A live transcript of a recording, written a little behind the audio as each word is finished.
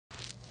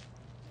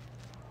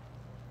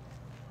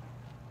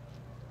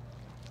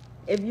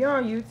If you're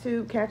on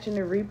YouTube catching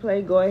the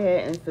replay, go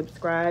ahead and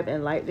subscribe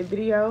and like the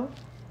video.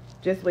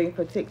 Just waiting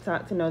for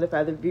TikTok to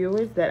notify the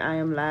viewers that I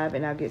am live,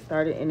 and I'll get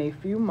started in a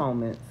few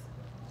moments.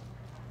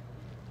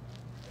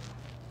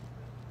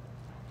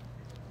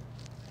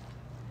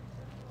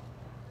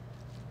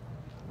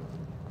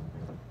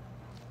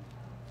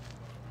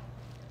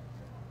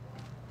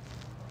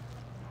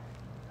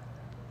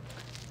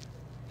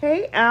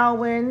 Hey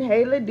Alwyn,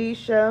 hey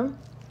Ladisha,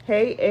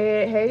 hey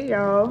Ed, hey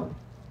y'all.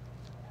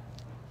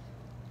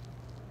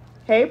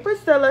 Hey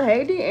Priscilla,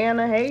 hey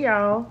Deanna, hey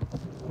y'all.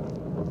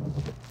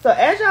 So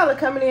as y'all are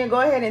coming in, go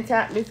ahead and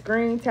tap this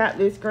screen, tap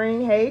this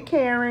screen. Hey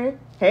Karen,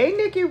 hey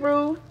Nikki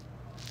Ruth,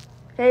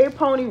 hey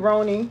Pony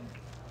Roni.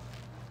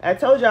 I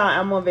told y'all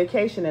I'm on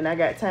vacation and I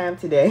got time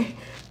today.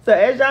 So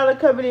as y'all are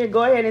coming in,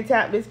 go ahead and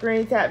tap this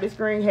screen, tap this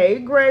screen. Hey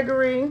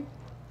Gregory,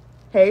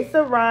 hey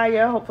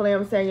Soraya, hopefully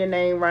I'm saying your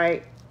name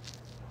right.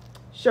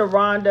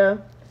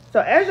 Sharonda. So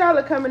as y'all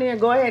are coming in,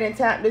 go ahead and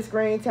tap this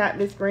screen,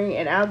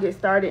 and I'll get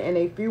started in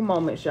a few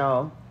moments,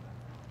 y'all.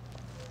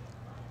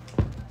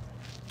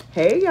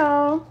 Hey,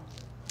 y'all.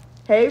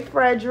 Hey,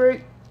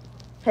 Frederick.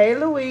 Hey,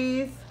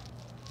 Louise.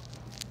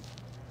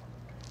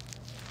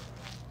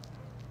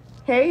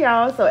 Hey,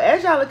 y'all. So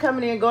as y'all are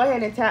coming in, go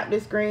ahead and tap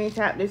this screen,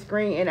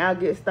 and I'll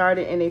get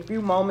started in a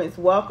few moments.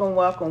 Welcome,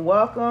 welcome,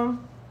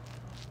 welcome.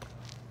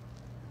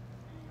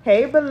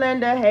 Hey,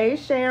 Belinda. Hey,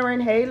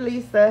 Sharon. Hey,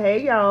 Lisa.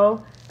 Hey,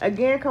 y'all.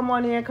 Again, come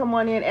on in, come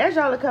on in. As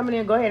y'all are coming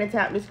in, go ahead and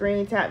tap the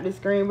screen, tap the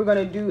screen. We're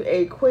going to do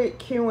a quick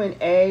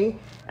Q&A.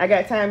 I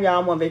got time,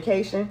 y'all. I'm on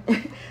vacation.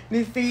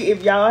 To see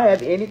if y'all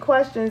have any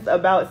questions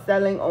about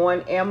selling on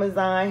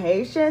Amazon.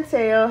 Hey,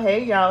 Chantel.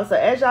 Hey, y'all. So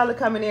as y'all are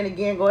coming in,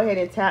 again, go ahead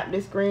and tap the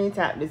screen,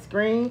 tap the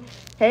screen.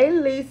 Hey,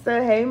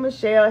 Lisa. Hey,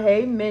 Michelle.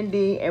 Hey,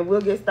 Mindy. And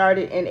we'll get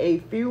started in a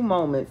few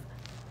moments.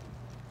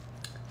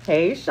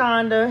 Hey,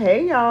 Shonda.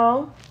 Hey,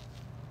 y'all.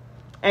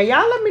 And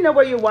y'all let me know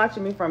where you're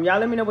watching me from. Y'all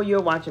let me know where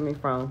you're watching me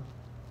from.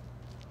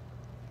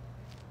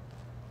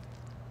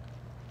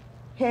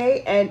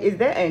 Hey, and is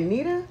that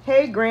Anita?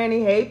 Hey,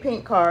 Granny. Hey,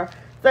 Pink Car.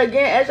 So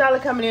again, as y'all are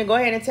coming in, go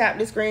ahead and tap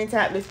the screen,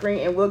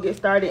 and we'll get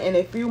started in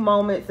a few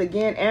moments.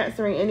 Again,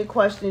 answering any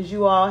questions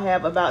you all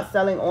have about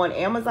selling on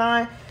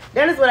Amazon.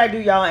 That is what I do,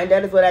 y'all, and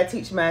that is what I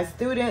teach my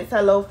students.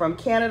 Hello from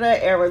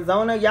Canada,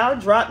 Arizona. Y'all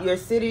drop your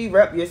city,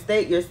 rep your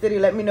state, your city.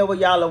 Let me know where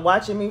y'all are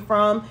watching me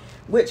from.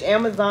 Which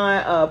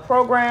Amazon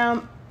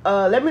program.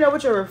 Let me know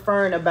what you're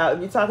referring about.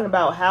 If you're talking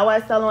about how I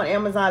sell on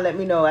Amazon, let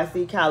me know. I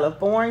see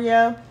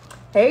California.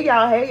 Hey,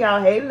 y'all. Hey,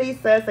 y'all. Hey,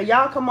 Lisa. So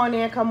y'all come on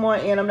in. Come on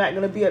in. I'm not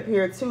going to be up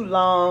here too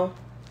long.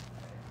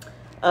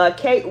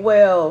 Kate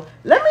Well,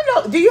 let me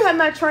know. Do you have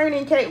my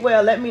training, Kate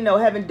Well? Let me know.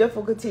 Having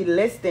difficulty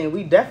listing.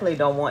 We definitely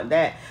don't want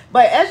that.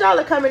 But as y'all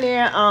are coming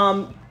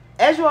in,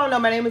 as you all know,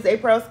 my name is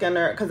Aprell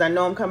Skinner, because I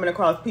know I'm coming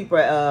across people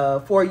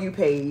For You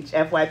page,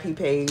 FYP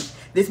page.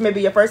 This may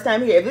be your first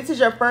time here. If this is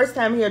your first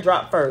time here,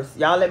 drop first.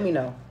 Y'all let me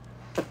know.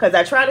 Because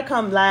I try to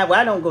come live. Well,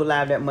 I don't go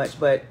live that much,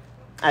 but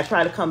I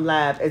try to come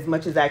live as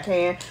much as I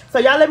can. So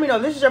y'all let me know.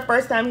 If this is your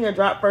first time here,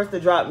 drop first to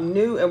drop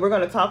new. And we're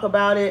going to talk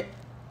about it.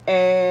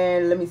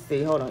 And let me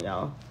see. Hold on,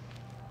 y'all.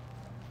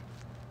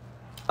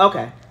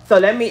 Okay. So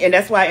and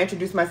that's why I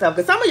introduced myself,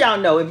 because some of y'all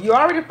know, if you're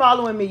already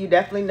following me, you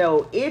definitely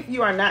know. If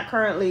you are not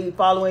currently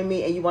following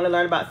me and you want to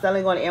learn about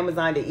selling on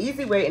Amazon the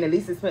easy way and the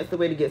least expensive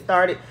way to get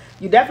started,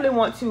 you definitely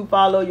want to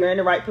follow. You're in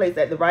the right place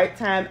at the right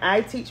time.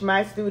 I teach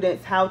my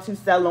students how to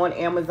sell on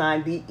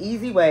Amazon the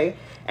easy way,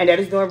 and that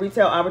is doing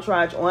retail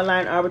arbitrage,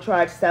 online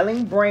arbitrage,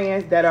 selling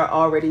brands that are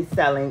already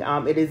selling.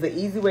 It is the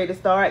easy way to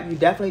start. You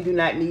definitely do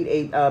not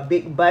need a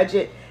big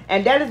budget.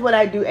 And that is what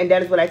I do, and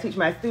that is what I teach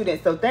my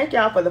students. So thank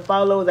y'all for the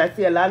follows. I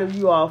see a lot of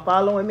you all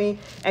following me.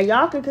 And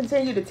y'all can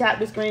continue to tap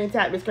the screen,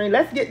 tap the screen.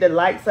 Let's get the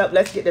likes up.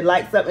 Let's get the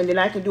likes up. And then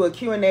I can do a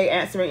Q&A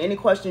answering any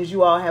questions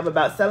you all have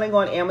about selling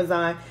on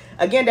Amazon.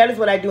 Again, that is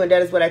what I do, and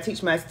that is what I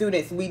teach my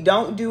students. We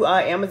don't do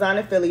Amazon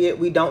affiliate.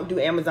 We don't do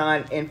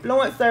Amazon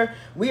influencer.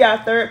 We are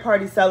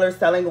third-party sellers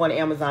selling on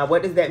Amazon.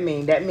 What does that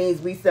mean? That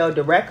means we sell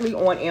directly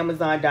on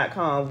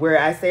Amazon.com,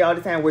 where I say all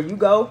the time, where you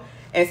go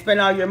and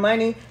spend all your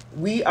money,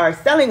 we are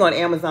selling on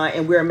Amazon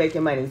and we're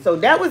making money. So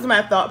that was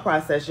my thought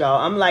process, y'all.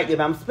 I'm like,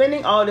 if I'm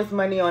spending all this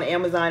money on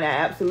Amazon, I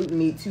absolutely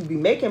need to be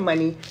making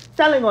money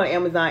selling on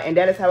Amazon. And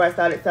that is how I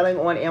started selling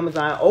on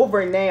Amazon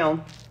over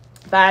now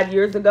 5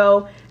 years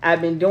ago. I've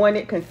been doing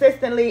it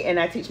consistently, and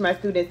I teach my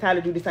students how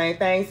to do the same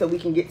thing so we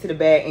can get to the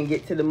bag and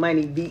get to the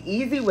money the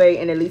easy way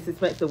and the least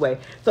expensive way.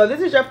 So if this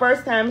is your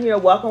first time here,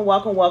 welcome,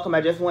 welcome, welcome. I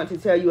just want to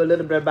tell you a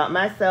little bit about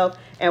myself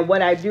and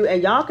what I do,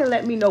 and y'all can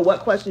let me know what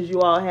questions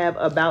you all have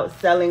about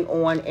selling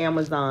on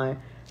Amazon.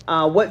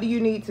 What do you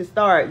need to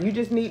start? You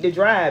just need to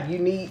drive. You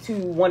need to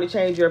want to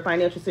change your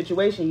financial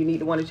situation. You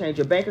need to want to change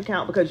your bank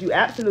account, because you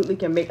absolutely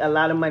can make a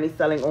lot of money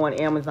selling on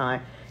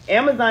Amazon.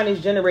 Amazon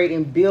is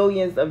generating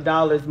billions of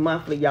dollars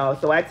monthly, y'all.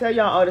 So I tell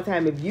y'all all the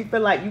time, if you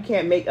feel like you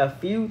can't make a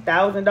few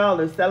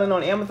 $1,000s selling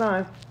on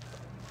Amazon,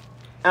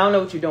 I don't know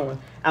what you're doing.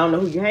 I don't know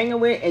who you're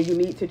hanging with, and you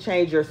need to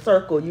change your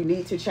circle. You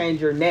need to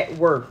change your net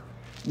worth.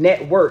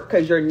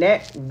 Because your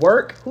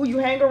network, who you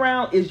hang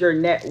around, is your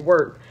net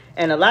worth.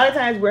 And a lot of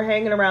times we're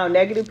hanging around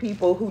negative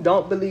people who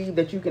don't believe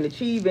that you can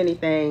achieve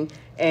anything,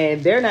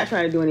 and they're not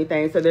trying to do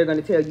anything, so they're going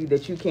to tell you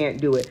that you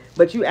can't do it.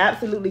 But you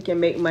absolutely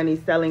can make money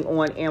selling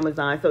on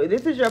Amazon. So if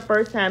this is your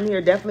first time here,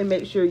 definitely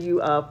make sure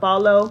you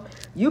follow.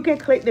 You can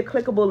click the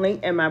clickable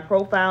link in my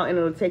profile, and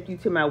it'll take you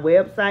to my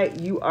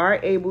website. You are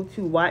able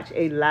to watch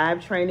a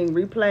live training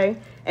replay,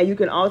 and you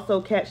can also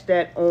catch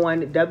that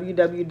on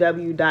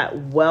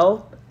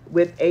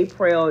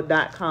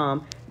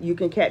www.wealthwithaprell.com. You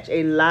can catch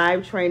a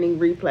live training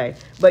replay.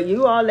 But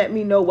you all let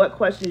me know what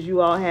questions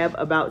you all have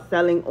about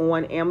selling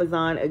on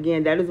Amazon.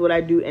 Again, that is what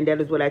I do, and that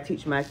is what I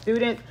teach my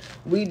students.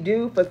 We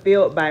do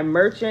fulfilled by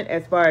merchant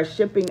as far as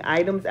shipping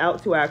items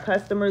out to our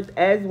customers,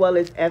 as well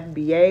as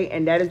FBA,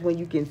 and that is when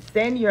you can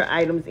send your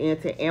items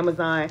into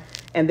Amazon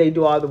and they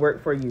do all the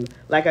work for you.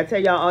 Like I tell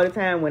y'all all the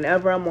time,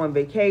 whenever I'm on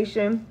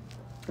vacation,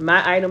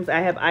 I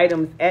have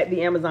items at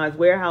the Amazon's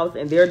warehouse,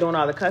 and they're doing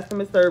all the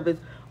customer service,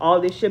 all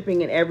the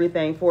shipping and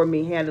everything for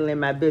me, handling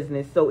my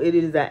business. So it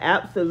is an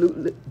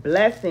absolute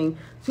blessing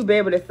to be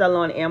able to sell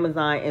on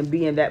Amazon and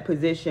be in that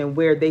position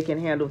where they can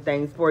handle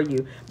things for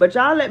you. But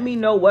y'all let me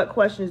know, what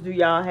questions do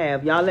y'all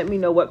have? Y'all let me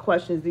know what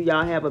questions do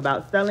y'all have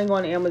about selling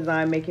on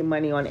Amazon, making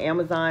money on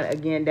Amazon.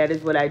 Again, that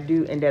is what I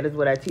do, and that is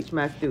what I teach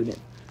my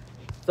students.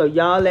 So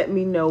y'all let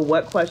me know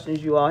what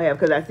questions you all have,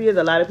 because I see there's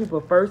a lot of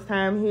people first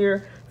time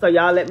here. So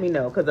y'all let me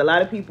know, because a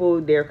lot of people,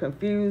 they're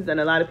confused,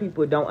 and a lot of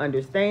people don't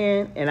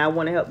understand, and I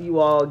want to help you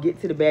all get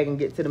to the bag and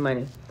get to the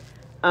money.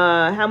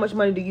 How much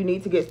money do you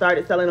need to get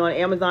started selling on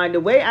Amazon? The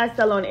way I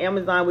sell on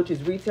Amazon, which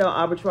is retail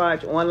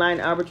arbitrage, online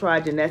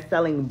arbitrage, and that's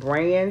selling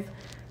brands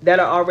that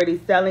are already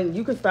selling,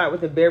 you can start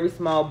with a very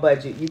small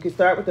budget. You can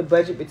start with a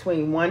budget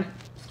between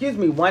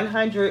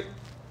 $100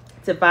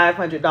 to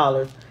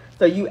 $500.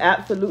 So you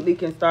absolutely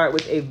can start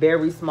with a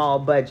very small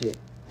budget.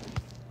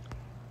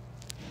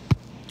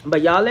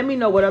 But y'all let me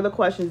know, what other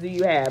questions do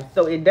you have?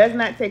 So it does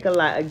not take a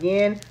lot.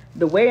 Again,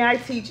 the way I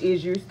teach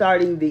is you're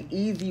starting the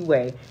easy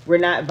way. We're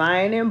not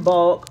buying in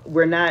bulk.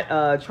 We're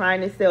not trying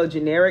to sell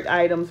generic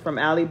items from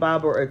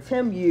Alibaba or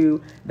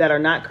Temu that are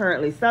not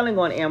currently selling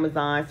on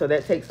Amazon. So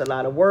that takes a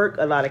lot of work,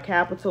 a lot of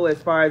capital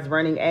as far as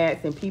running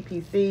ads and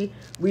PPC.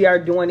 We are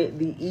doing it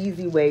the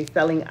easy way,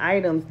 selling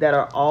items that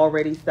are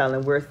already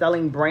selling. We're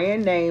selling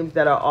brand names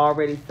that are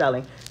already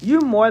selling.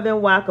 You're more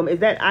than welcome. Is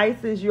that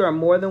ISIS? You are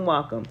more than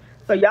welcome.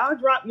 So y'all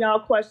drop y'all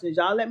questions.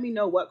 Y'all let me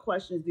know, what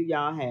questions do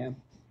y'all have.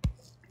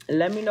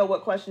 Let me know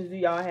what questions do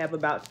y'all have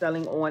about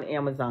selling on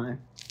Amazon.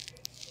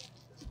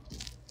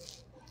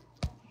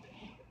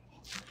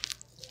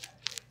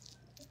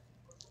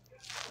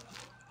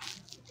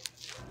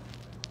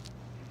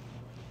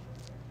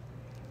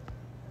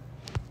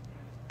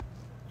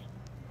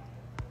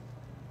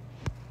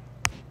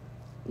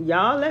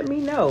 Y'all let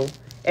me know.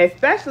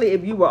 Especially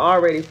if you were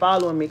already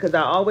following me, because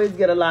I always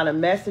get a lot of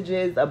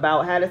messages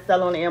about how to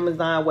sell on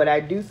Amazon, what I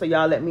do. So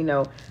y'all let me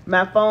know.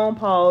 My phone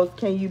paused.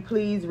 Can you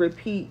please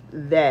repeat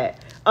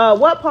that?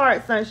 What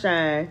part,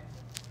 Sunshine?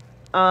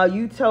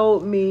 You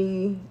told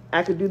me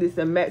I could do this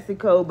in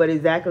Mexico, but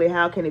exactly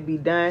how can it be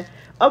done?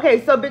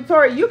 Okay, so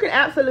Victoria, you can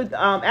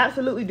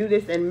absolutely do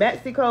this in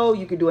Mexico.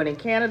 You can do it in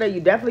Canada.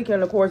 You definitely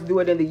can, of course, do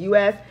it in the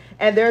U.S.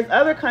 And there's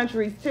other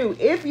countries too.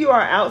 If you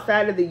are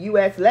outside of the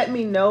U.S., let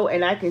me know,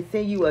 and I can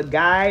send you a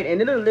guide,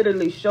 and it'll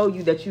literally show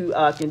you that you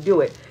can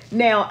do it.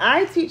 Now,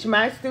 I teach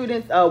my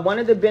students, one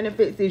of the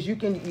benefits is you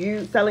can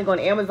use selling on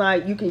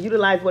Amazon. You can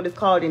utilize what is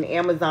called an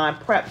Amazon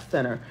Prep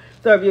Center.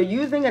 So if you're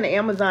using an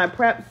Amazon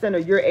Prep Center,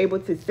 you're able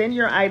to send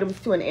your items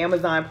to an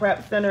Amazon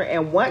Prep Center.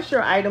 And once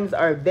your items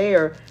are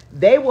there,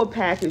 they will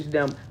package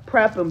them,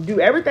 prep them, do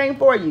everything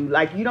for you.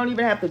 Like, you don't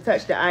even have to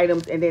touch the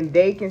items, and then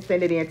they can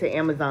send it into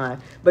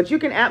Amazon. But you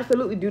can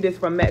absolutely do this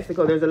from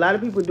Mexico. There's a lot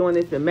of people doing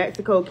this in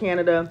Mexico,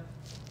 Canada,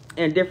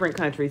 and different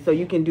countries. So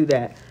you can do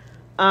that.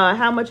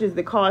 How much is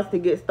the cost to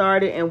get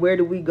started, and where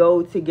do we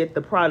go to get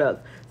the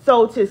products?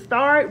 So to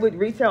start with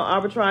retail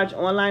arbitrage,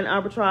 online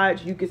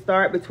arbitrage, you can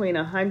start between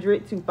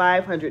 $100 to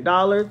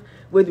 $500.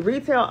 With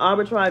retail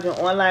arbitrage and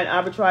online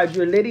arbitrage,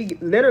 you're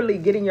literally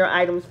getting your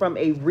items from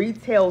a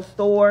retail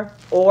store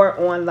or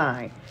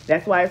online.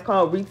 That's why it's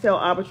called retail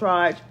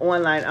arbitrage,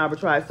 online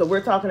arbitrage. So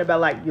we're talking about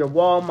like your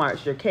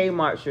Walmarts, your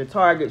Kmarts, your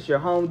Targets, your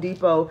Home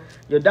Depot,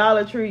 your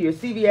Dollar Tree, your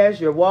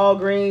CVS, your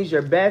Walgreens,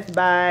 your Best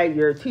Buy,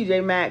 your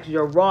TJ Maxx,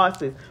 your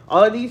Rosses.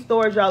 All of these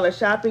stores y'all are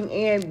shopping,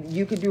 and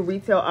you can do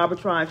retail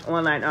arbitrage,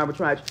 online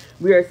arbitrage.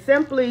 We are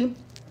simply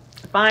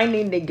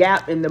finding the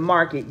gap in the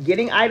market,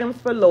 getting items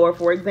for lower.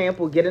 For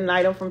example, get an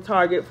item from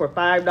Target for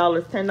 $5,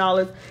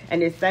 $10,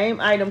 and the same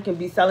item can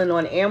be selling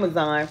on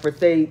Amazon for,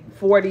 say,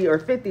 $40 or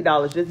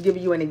 $50. Just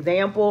giving you an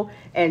example,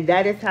 and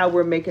that is how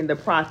we're making the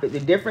profit.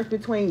 The difference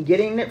between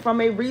getting it from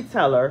a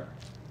retailer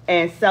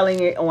and selling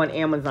it on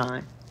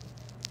Amazon.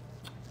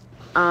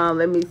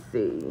 Let me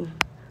see.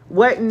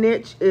 What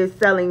niche is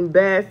selling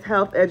best?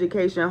 Health,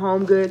 education,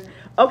 home goods.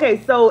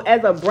 Okay, so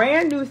as a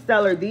brand new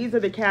seller, these are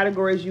the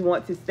categories you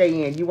want to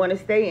stay in. You want to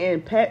stay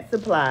in pet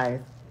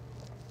supplies,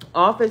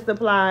 office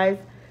supplies,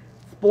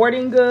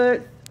 sporting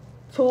goods,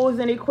 tools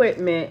and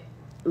equipment,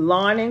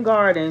 lawn and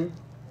garden,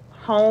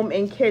 home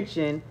and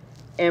kitchen,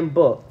 and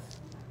books.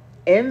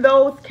 In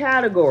those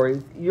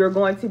categories, you're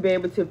going to be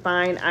able to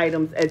find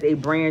items as a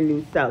brand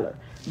new seller,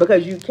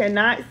 because you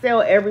cannot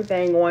sell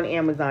everything on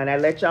Amazon. I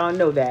let y'all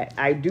know that.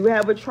 I do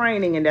have a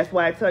training, and that's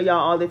why I tell y'all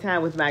all the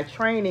time with my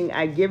training,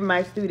 I give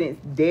my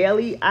students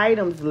daily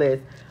items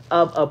list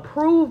of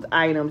approved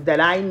items that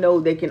I know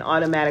they can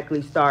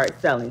automatically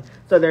start selling.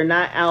 So they're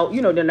not out,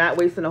 they're not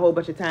wasting a whole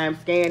bunch of time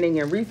scanning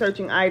and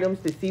researching items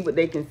to see what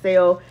they can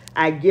sell.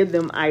 I give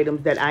them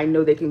items that I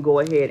know they can go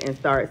ahead and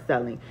start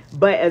selling.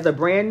 But as a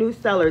brand new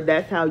seller,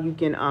 that's how you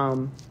can,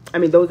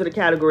 those are the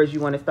categories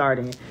you want to start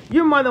in.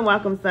 You're more than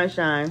welcome,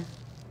 Sunshine.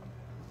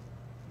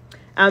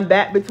 I'm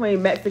back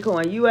between Mexico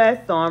and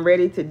U.S., so I'm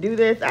ready to do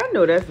this. I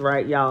know that's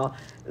right, y'all.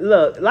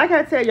 Look, like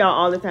I tell y'all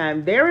all the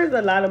time, there is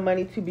a lot of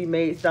money to be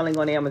made selling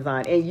on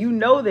Amazon. And you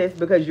know this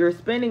because you're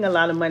spending a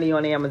lot of money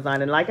on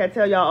Amazon. And like I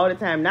tell y'all all the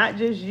time, not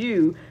just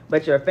you,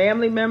 but your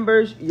family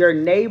members, your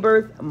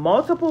neighbors,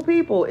 multiple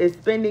people is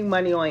spending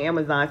money on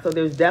Amazon. So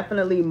there's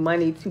definitely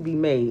money to be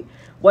made.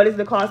 What is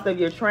the cost of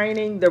your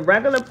training? The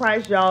regular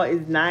price, y'all,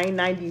 is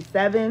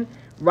 $9.97.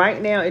 Right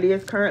now, it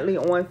is currently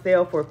on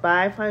sale for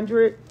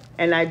 $500.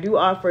 And I do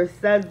offer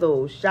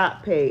Sezzle,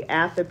 ShopPay,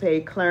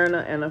 Afterpay,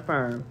 Klarna, and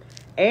Affirm.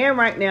 And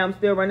right now, I'm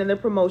still running the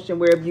promotion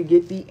where if you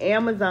get the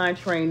Amazon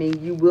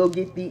training, you will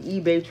get the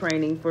eBay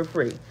training for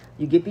free.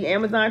 You get the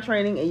Amazon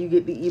training and you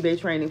get the eBay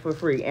training for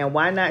free. And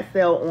why not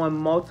sell on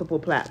multiple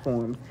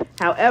platforms?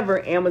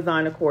 However,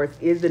 Amazon, of course,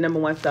 is the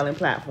 #1 selling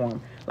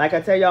platform. Like I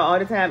tell y'all all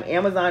the time,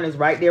 Amazon is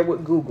right there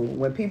with Google.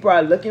 When people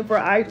are looking for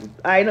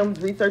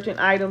items, researching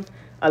items,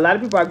 a lot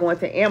of people are going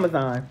to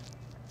Amazon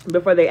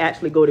before they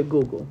actually go to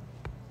Google.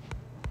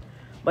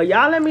 But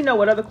y'all let me know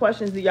what other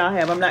questions do y'all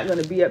have. I'm not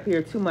going to be up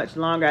here too much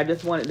longer. I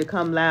just wanted to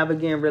come live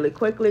again really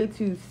quickly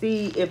to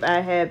see if I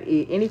have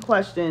any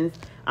questions.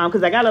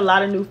 Because I got a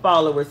lot of new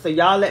followers. So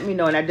y'all let me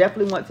know. And I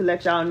definitely want to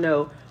let y'all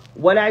know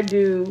what I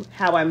do,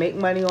 how I make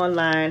money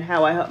online,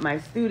 how I help my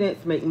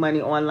students make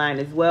money online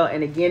as well.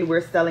 And again,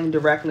 we're selling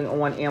directly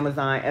on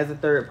Amazon as a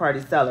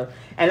third-party seller.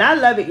 And I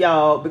love it,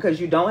 y'all,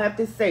 because you don't have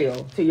to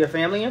sell to your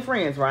family and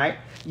friends, right?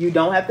 You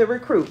don't have to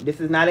recruit. This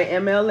is not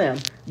an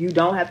MLM. You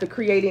don't have to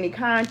create any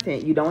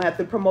content. You don't have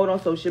to promote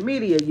on social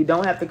media. You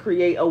don't have to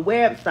create a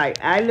website.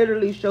 I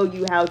literally show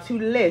you how to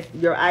list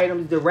your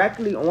items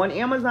directly on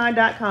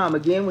Amazon.com.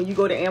 Again, when you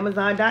go to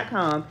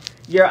Amazon.com,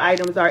 your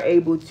items are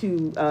able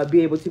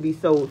to be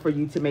sold for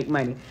you to make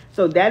money.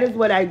 So that is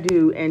what I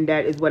do, and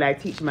that is what I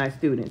teach my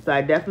students. So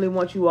I definitely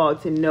want you all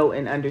to know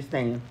and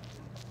understand.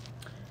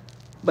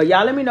 But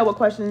y'all let me know what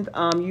questions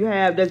you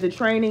have. Does the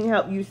training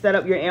help you set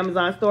up your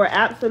Amazon store?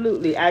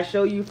 Absolutely. I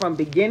show you from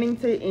beginning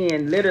to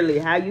end, literally,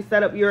 how you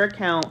set up your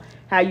account,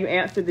 how you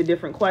answer the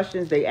different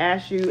questions they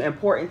ask you,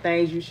 important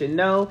things you should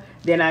know.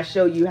 Then I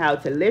show you how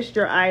to list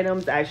your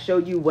items. I show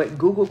you what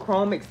Google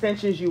Chrome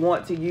extensions you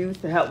want to use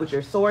to help with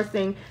your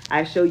sourcing.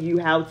 I show you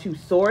how to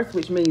source,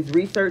 which means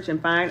research and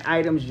find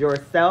items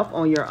yourself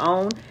on your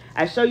own.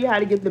 I show you how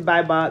to get the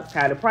buy box,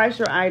 how to price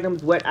your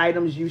items, what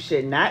items you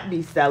should not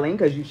be selling,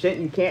 because you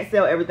can't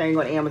sell everything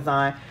on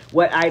Amazon,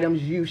 what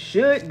items you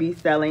should be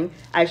selling.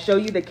 I show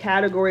you the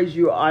categories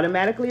you're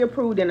automatically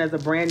approved in as a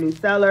brand new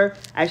seller.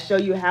 I show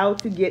you how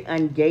to get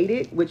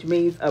ungated, which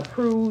means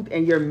approved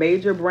in your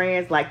major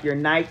brands like your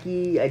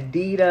Nike,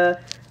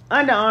 Adidas,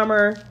 Under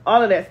Armour,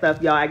 all of that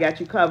stuff, y'all. I got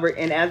you covered.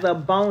 And as a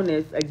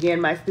bonus, again,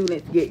 my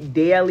students get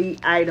daily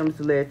items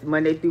list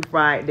Monday through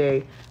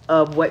Friday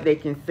of what they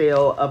can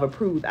sell of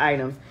approved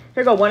items.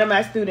 Here go one of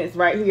my students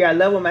right here. I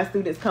love when my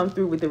students come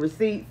through with the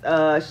receipts.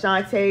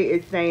 Shantae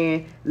is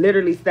saying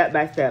literally step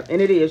by step.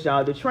 And it is,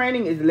 y'all. The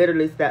training is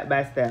literally step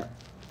by step.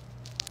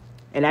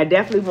 And I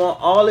definitely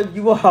want all of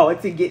you all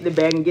to get the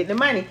bag and get the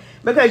money,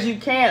 because you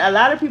can. A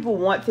lot of people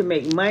want to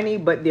make money,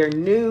 but they're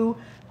new.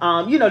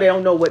 They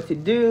don't know what to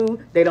do.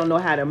 They don't know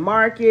how to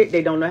market.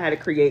 They don't know how to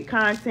create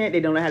content.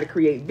 They don't know how to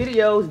create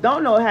videos.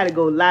 Don't know how to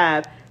go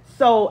live.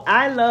 So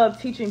I love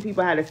teaching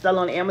people how to sell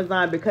on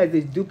Amazon because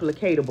it's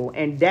duplicatable.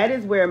 And that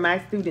is where my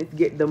students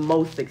get the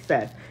most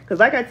success. Because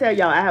like I tell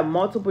y'all, I have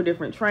multiple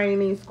different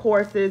trainings,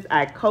 courses.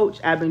 I coach.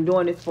 I've been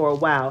doing this for a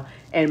while.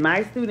 And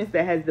my students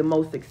that has the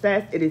most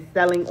success, it is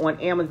selling on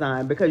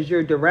Amazon, because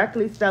you're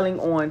directly selling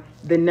on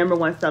the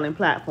 #1 selling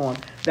platform.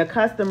 The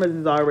customers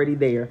is already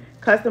there.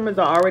 Customers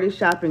are already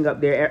shopping up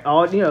there.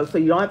 So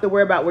you don't have to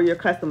worry about where your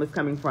customers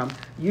coming from.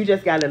 You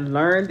just got to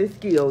learn the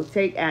skill,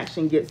 take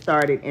action, get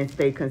started, and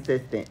stay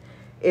consistent.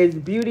 Is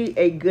beauty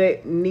a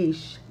good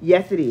niche?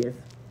 Yes, it is.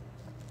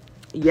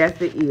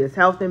 Yes, it is.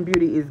 Health and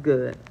beauty is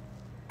good.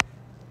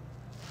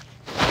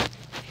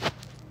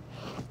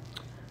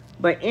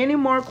 But any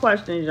more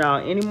questions,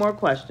 y'all? Any more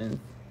questions?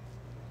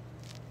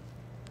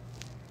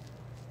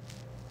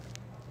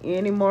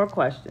 Any more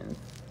questions?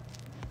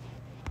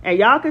 And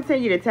y'all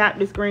continue to tap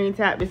the screen,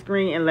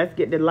 and let's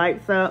get the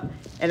lights up.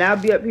 And I'll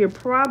be up here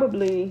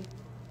probably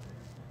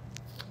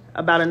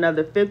about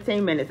another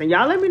 15 minutes. And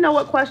y'all let me know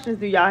what questions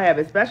do y'all have,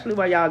 especially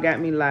while y'all got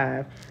me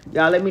live.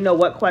 Y'all let me know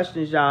what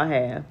questions y'all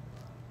have.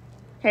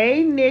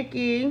 Hey,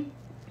 Nikki.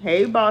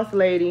 Hey, boss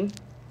lady.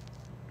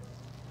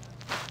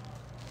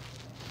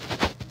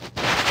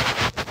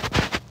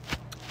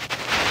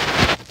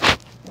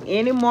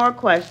 any more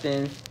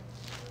questions.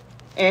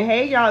 And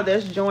hey, y'all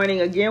that's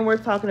joining. Again, we're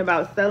talking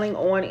about selling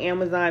on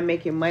Amazon,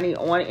 making money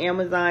on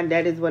Amazon.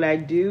 That is what I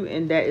do,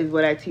 and that is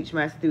what I teach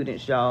my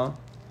students, y'all.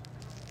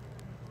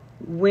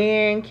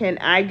 When can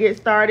I get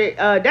started?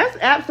 That's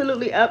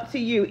absolutely up to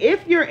you.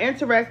 If you're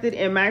interested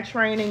in my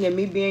training and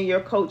me being your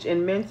coach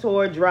and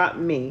mentor, drop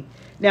me.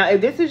 Now,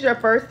 if this is your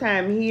first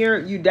time here,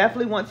 you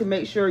definitely want to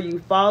make sure you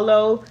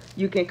follow.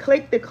 You can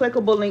click the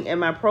clickable link in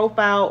my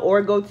profile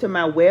or go to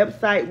my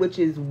website, which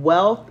is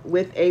Wealth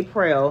with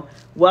Aprell.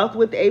 Wealth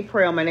with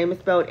Aprell. My name is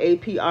spelled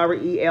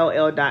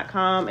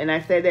APRELL.com. And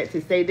I said that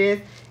to say this.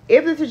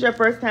 If this is your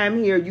first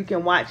time here, you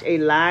can watch a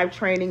live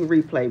training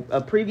replay,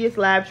 a previous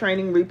live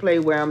training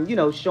replay where I'm,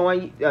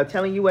 showing,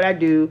 telling you what I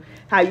do,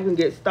 how you can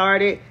get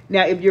started.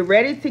 Now, if you're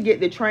ready to get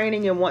the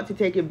training and want to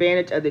take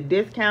advantage of the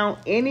discount,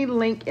 any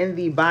link in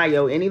the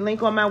bio, any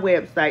link on my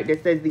website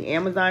that says the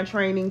Amazon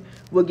training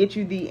will get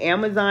you the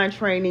Amazon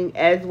training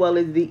as well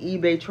as the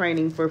eBay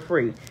training for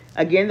free.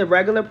 Again, the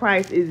regular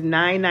price is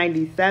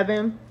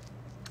 $9.97,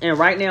 and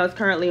right now it's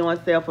currently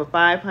on sale for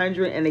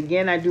 $500. And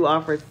again, I do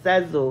offer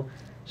Sezzle,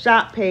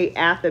 Shop Pay,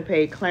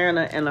 Afterpay,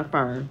 Klarna, and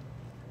Affirm.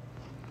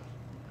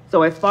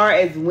 So as far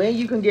as when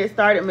you can get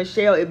started,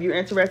 Michelle, if you're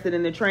interested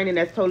in the training,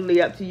 that's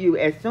totally up to you.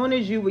 As soon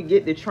as you would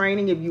get the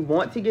training, if you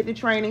want to get the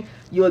training,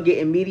 you'll get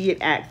immediate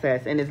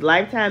access. And it's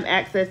lifetime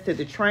access to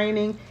the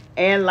training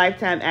and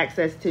lifetime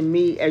access to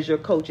me as your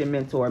coach and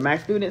mentor. My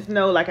students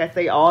know, like I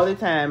say all the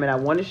time, and I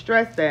want to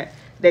stress that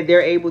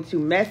they're able to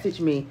message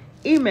me,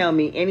 email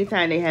me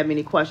anytime they have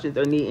any questions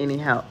or need any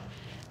help.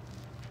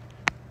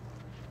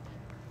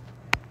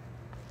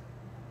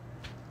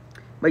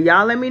 But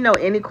y'all let me know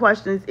any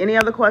questions, any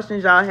other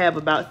questions y'all have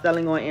about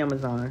selling on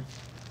Amazon.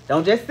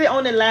 Don't just sit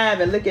on the live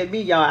and look at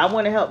me, y'all. I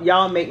want to help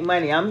y'all make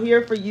money. I'm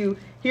here for you,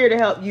 here to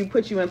help you,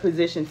 put you in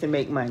position to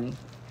make money.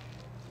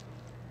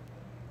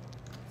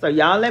 So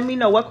y'all let me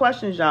know what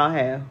questions y'all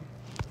have.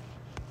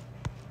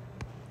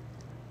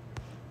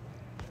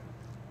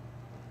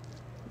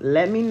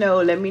 Let me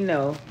know, let me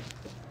know.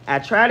 I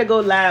try to go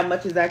live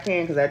much as I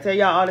can because I tell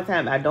y'all all the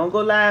time, I don't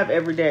go live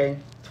every day.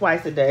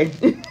 Twice a day.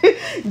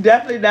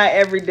 Definitely not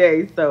every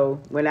day.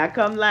 So when I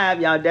come live,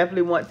 y'all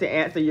definitely want to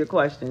answer your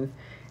questions.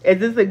 Is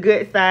this a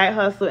good side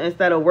hustle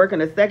instead of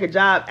working a second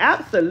job?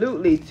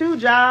 Absolutely. 2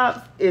 jobs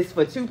is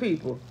for 2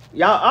 people.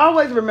 Y'all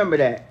always remember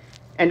that.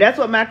 And that's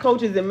what my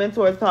coaches and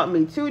mentors taught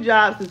me. 2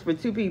 jobs is for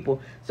 2 people.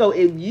 So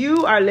if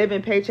you are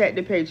living paycheck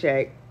to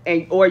paycheck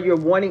or you're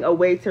wanting a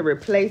way to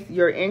replace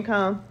your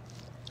income,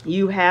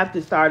 you have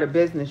to start a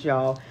business,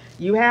 y'all.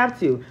 You have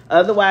to.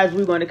 Otherwise,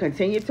 we're going to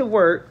continue to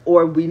work,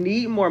 or we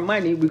need more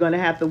money. We're going to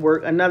have to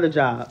work another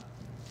job.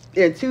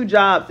 And 2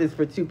 jobs is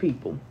for 2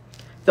 people.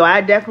 So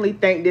I definitely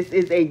think this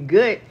is a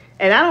good,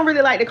 and I don't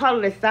really like to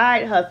call it a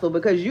side hustle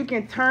because you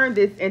can turn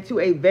this into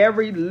a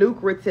very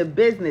lucrative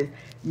business.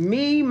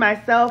 Me,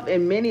 myself,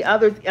 and many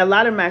others, a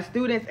lot of my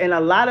students and a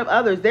lot of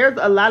others, there's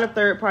a lot of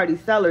third-party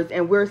sellers,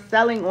 and we're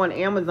selling on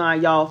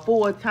Amazon, y'all,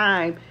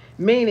 full-time.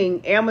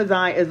 Meaning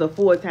Amazon is a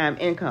full-time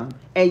income,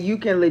 and you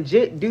can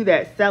legit do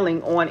that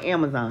selling on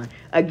Amazon.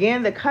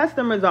 Again, the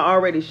customers are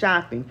already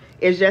shopping.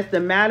 It's just a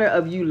matter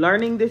of you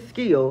learning the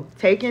skill,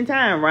 taking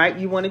time, right?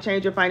 You want to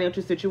change your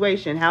financial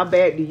situation. How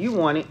bad do you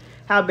want it?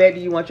 How bad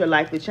do you want your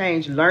life to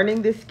change?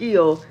 Learning the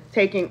skill,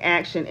 taking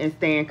action, and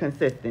staying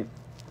consistent.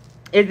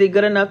 Is it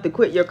good enough to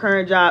quit your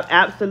current job?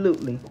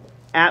 Absolutely.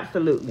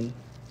 Absolutely.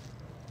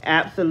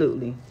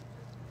 Absolutely.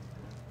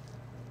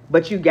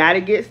 But you got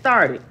to get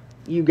started.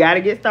 You got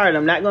to get started.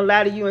 I'm not going to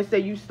lie to you and say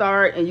you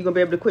start and you're going to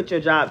be able to quit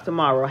your job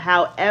tomorrow.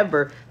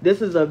 However,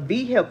 this is a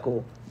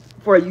vehicle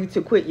for you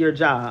to quit your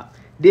job.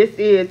 This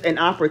is an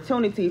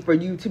opportunity for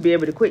you to be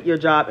able to quit your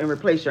job and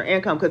replace your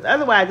income. Because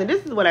otherwise, and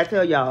this is what I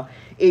tell y'all,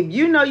 if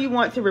you know you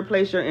want to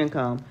replace your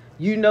income,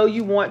 you know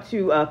you want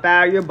to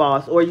fire your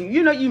boss, or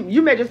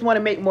you may just want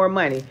to make more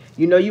money.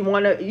 You know you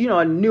want to,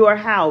 a newer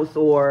house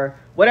or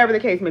whatever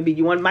the case may be.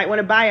 You might want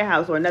to buy a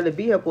house or another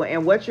vehicle,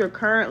 and what you're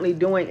currently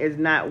doing is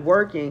not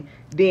working,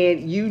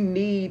 then you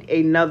need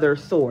another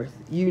source.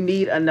 You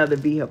need another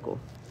vehicle.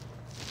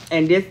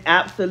 And this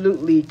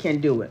absolutely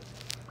can do it.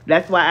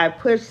 That's why I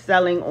push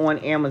selling on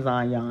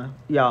Amazon,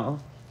 y'all.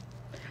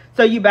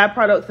 So you buy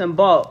products in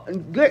bulk.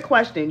 Good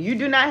question. You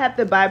do not have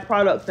to buy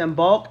products in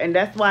bulk, and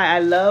that's why I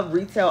love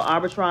retail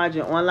arbitrage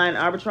and online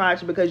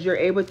arbitrage, because you're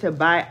able to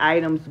buy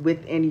items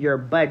within your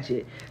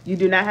budget. You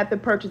do not have to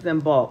purchase in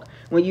bulk.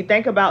 When you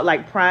think about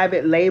like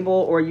private label,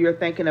 or you're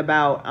thinking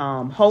about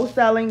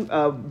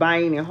wholesaling,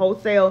 buying in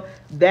wholesale,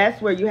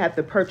 that's where you have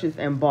to purchase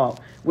in bulk.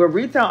 With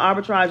retail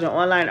arbitrage and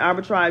online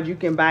arbitrage, you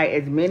can buy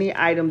as many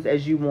items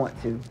as you want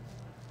to.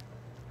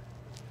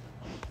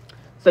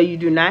 So you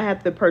do not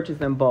have to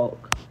purchase in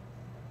bulk.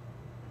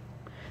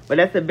 But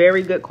that's a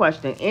very good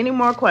question. Any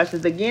more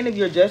questions? Again, if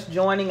you're just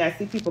joining, I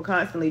see people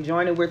constantly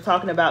joining. We're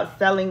talking about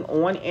selling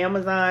on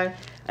Amazon.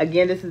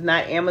 Again, this is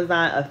not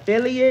Amazon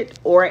affiliate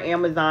or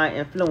Amazon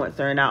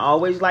influencer. And I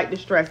always like to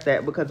stress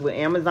that, because with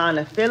Amazon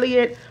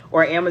affiliate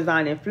or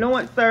Amazon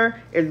influencer,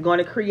 it's going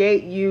to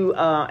create you,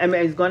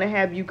 it's going to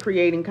have you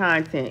creating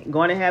content,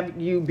 going to have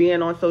you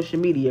being on social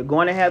media,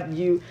 going to have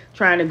you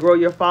trying to grow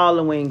your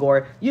following,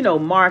 or,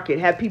 market,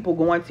 have people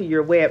going to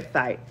your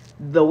website.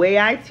 The way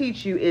I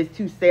teach you is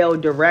to sell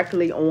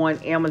directly on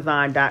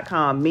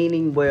Amazon.com,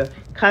 meaning where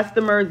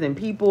customers and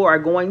people are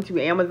going to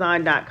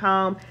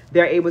Amazon.com,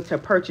 they're able to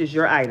purchase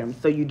your items.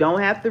 So you don't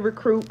have to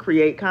recruit,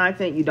 create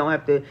content. You don't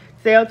have to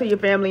sell to your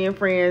family and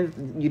friends.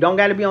 You don't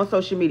got to be on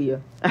social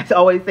media. I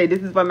always say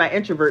this is for my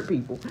introvert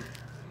people.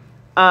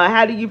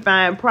 How do you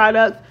find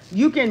products?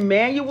 You can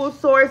manual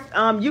source.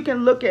 You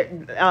can look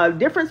at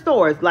different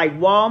stores like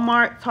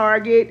Walmart,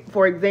 Target,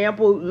 for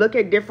example. Look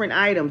at different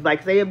items.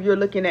 Like, say if you're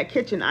looking at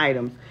kitchen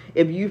items,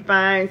 if you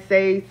find,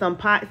 say, some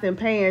pots and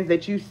pans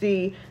that you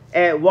see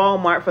at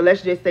Walmart for,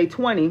 let's just say,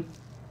 $20,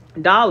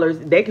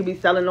 they could be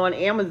selling on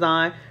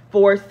Amazon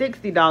for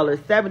 $60,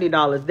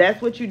 $70. That's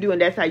what you do, and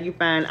that's how you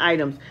find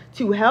items.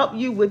 To help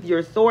you with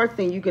your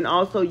sourcing, you can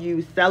also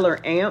use Seller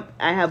Amp.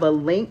 I have a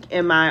link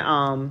in my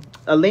on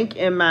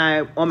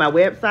my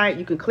website.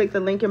 You can click the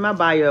link in my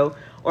bio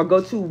or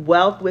go to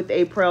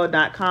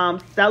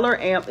wealthwithaprell.com. Seller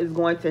Amp is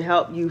going to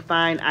help you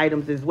find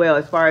items as well,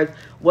 as far as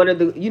what are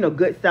the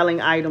good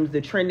selling items,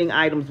 the trending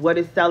items, what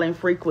is selling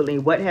frequently,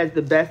 what has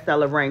the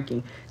bestseller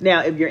ranking.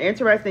 Now, if you're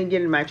interested in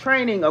getting my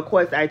training, of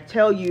course, I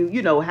tell you,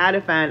 how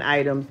to find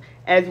items,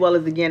 as well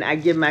as, again, I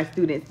give my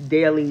students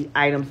daily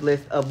items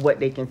list of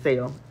what they can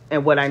sell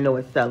and what I know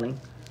is selling.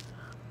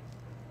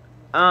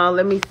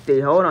 Let me see.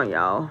 Hold on,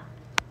 y'all.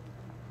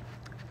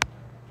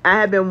 I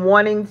have been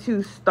wanting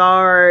to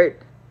start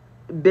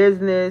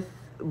business,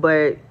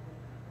 but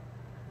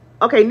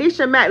okay,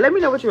 Nisha Matt, let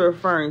me know what you're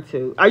referring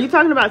to. Are you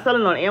talking about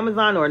selling on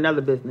Amazon or another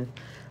business?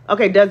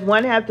 Okay, does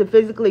one have to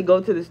physically go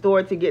to the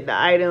store to get the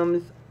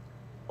items,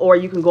 or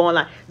you can go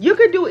online? You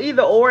could do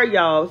either or,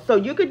 y'all. So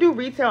you could do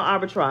retail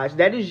arbitrage.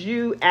 That is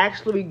you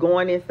actually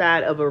going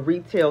inside of a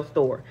retail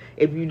store.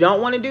 If you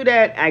don't want to do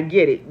that, I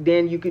get it.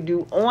 Then you could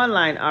do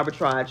online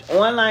arbitrage.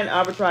 Online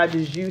arbitrage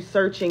is you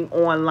searching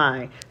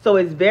online. So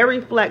it's very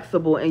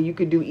flexible, and you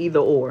could do either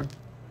or.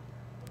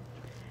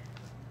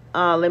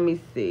 Let me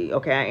see.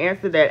 Okay, I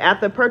answered that.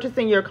 After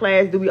purchasing your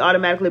class, do we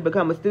automatically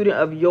become a student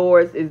of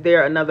yours? Is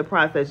there another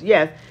process?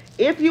 Yes.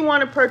 If you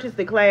want to purchase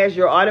the class,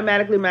 you're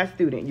automatically my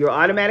student. You're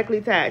automatically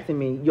tagged to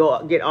me. You'll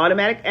get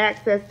automatic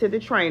access to the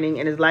training,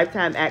 and it's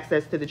lifetime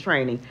access to the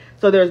training.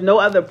 So there's no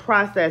other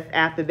process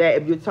after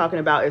that if you're talking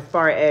about as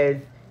far as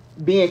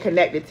being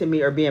connected to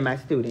me or being my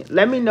student.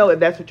 Let me know if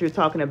that's what you're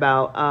talking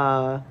about.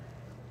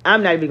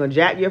 I'm not even going to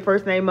jack your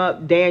first name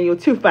up.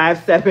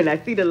 Daniel257. I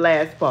see the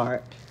last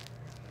part.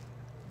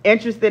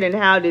 Interested in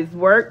how this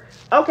works?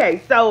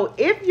 Okay, so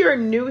if you're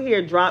new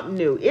here, drop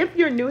new. If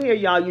you're new here,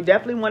 y'all, you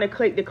definitely want to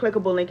click the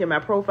clickable link in my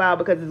profile,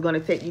 because it's going to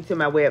take you to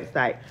my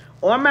website.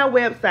 On my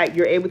website,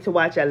 you're able to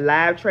watch a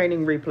live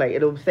training replay.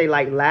 It'll say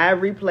like live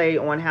replay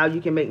on how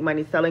you can make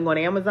money selling on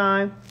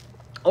Amazon.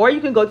 Or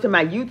you can go to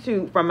my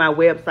YouTube from my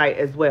website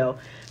as well.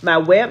 My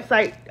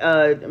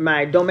website,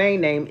 my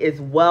domain name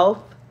is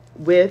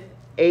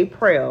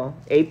wealthwithaprell,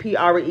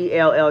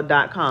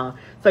 APRELL.com.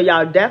 So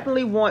y'all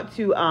definitely want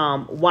to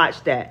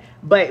watch that.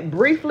 But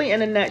briefly,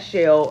 in a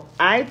nutshell,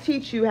 I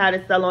teach you how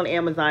to sell on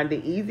Amazon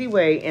the easy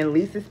way and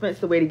least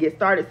expensive way to get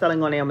started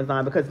selling on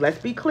Amazon. Because let's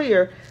be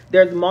clear,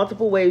 there's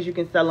multiple ways you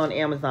can sell on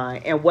Amazon.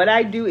 And what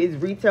I do is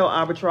retail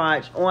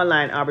arbitrage,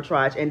 online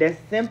arbitrage. And that's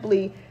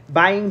simply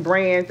buying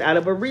brands out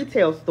of a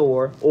retail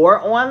store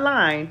or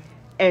online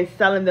and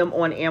selling them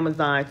on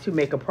Amazon to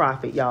make a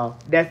profit, y'all.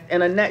 That's,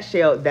 in a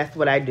nutshell, that's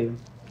what I do.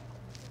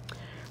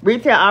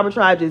 Retail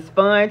arbitrage is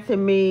fun to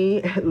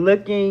me.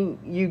 Looking,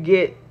 you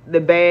get the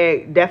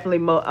bag. Definitely.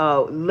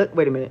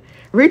 Wait a minute.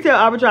 Retail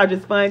arbitrage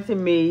is fun to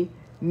me.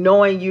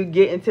 Knowing you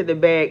get into the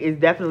bag is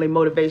definitely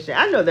motivation.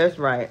 I know that's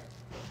right.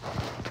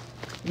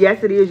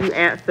 Yes, it is. You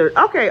answered.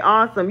 Okay,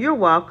 awesome. You're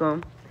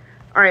welcome.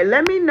 All right.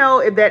 Let me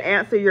know if that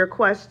answered your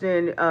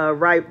question.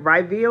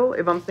 Rivel,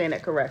 if I'm saying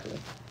that correctly.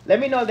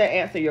 Let me know if that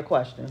answered your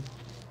question.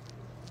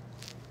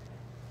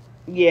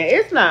 Yeah,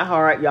 it's not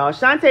hard, y'all.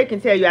 Shantae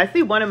can tell you. I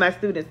see one of my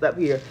students up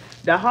here.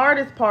 The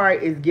hardest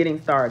part is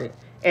getting started.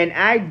 And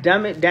I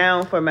dumb it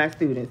down for my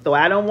students. So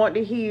I don't want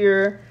to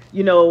hear,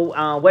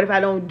 what if I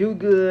don't do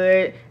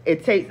good?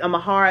 It takes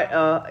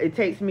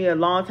me a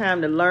long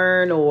time to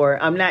learn,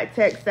 or I'm not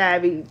tech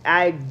savvy.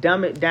 I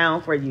dumb it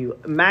down for you.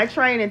 My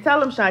training,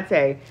 tell them,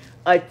 Shantae,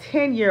 a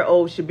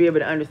 10-year-old should be able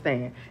to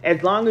understand,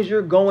 as long as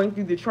you're going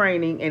through the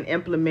training and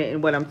implementing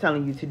what I'm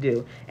telling you to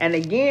do. And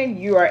again,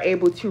 you are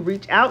able to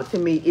reach out to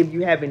me if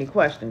you have any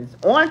questions,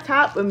 on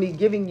top of me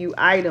giving you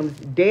items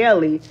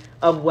daily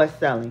of what's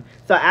selling.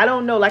 So I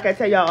don't know, like I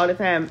tell y'all all the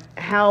time,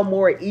 how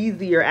more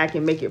easier I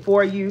can make it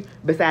for you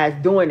besides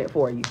doing it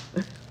for you.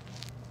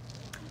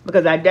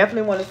 Because I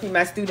definitely want to see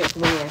my students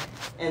win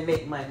and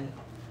make money.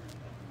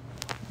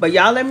 But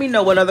y'all let me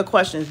know, what other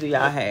questions do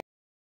y'all have?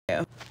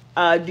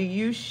 Do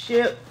you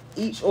ship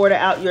each order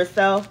out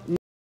yourself?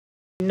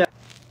 No.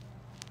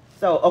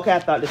 So, okay, I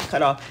thought this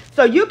cut off.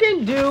 So you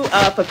can do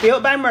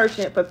fulfilled by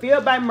merchant.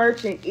 Fulfilled by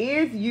merchant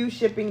is you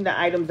shipping the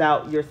items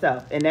out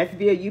yourself. And that's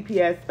via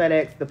UPS,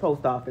 FedEx, the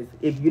post office.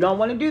 If you don't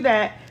want to do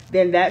that,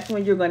 then that's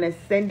when you're going to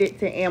send it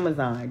to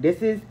Amazon.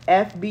 This is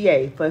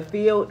FBA,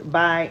 fulfilled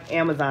by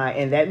Amazon.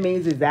 And that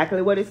means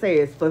exactly what it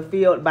says,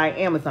 fulfilled by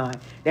Amazon.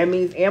 That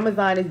means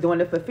Amazon is doing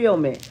the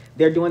fulfillment.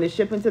 They're doing the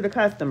shipping to the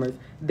customers.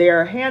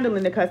 They're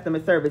handling the customer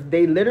service.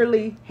 They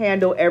literally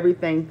handle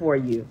everything for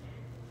you.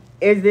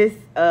 Is this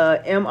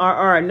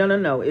MRR?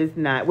 No, it's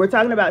not. We're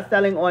talking about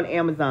selling on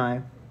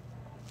Amazon.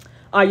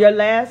 Your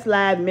last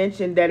slide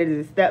mentioned that it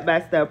is a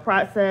step-by-step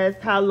process.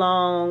 How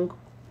long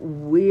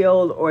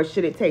will or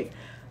should it take?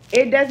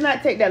 It does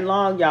not take that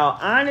long, y'all.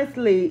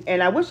 Honestly,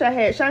 and I wish I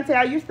had. Shantae,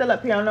 are you still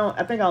up here?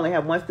 I think I only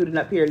have one student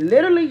up here.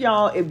 Literally,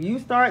 y'all, if you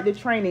start the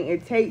training,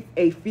 it takes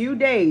a few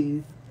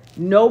days,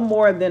 no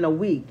more than a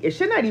week. It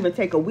should not even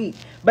take a week,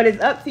 but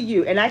it's up to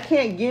you. And I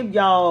can't give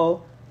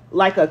y'all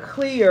like a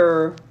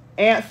clear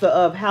answer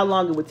of how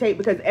long it would take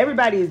because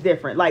everybody is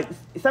different. Like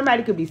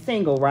somebody could be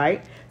single,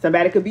 right?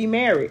 Somebody could be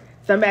married.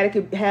 Somebody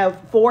could have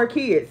 4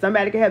 kids.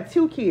 Somebody could have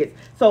 2 kids.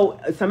 So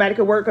somebody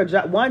could work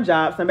one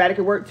job. Somebody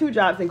could work 2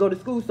 jobs and go to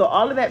school. So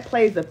all of that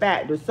plays a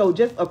factor. So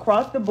just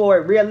across the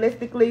board,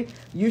 realistically,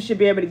 you should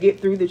be able to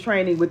get through the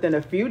training within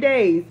a few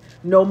days,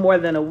 no more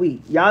than a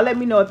week. Y'all let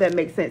me know if that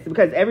makes sense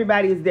because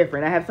everybody is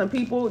different. I have some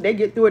people, they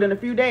get through it in a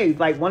few days,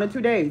 like 1 or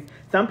 2 days.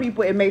 Some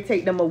people, it may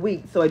take them a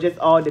week. So it just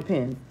all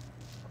depends.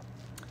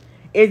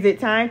 Is it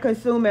time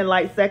consuming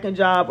like second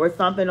job or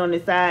something on the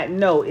side?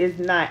 No, it's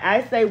not.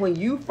 I say when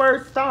you're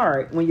first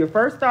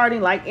starting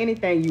like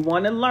anything, you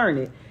want to learn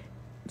it.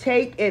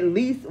 Take at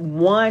least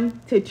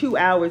 1 to 2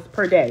 hours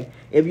per day.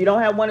 If you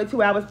don't have 1 or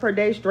 2 hours per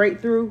day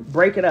straight through,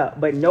 break it up.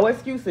 But no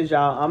excuses,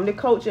 y'all. I'm the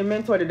coach and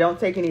mentor that don't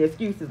take any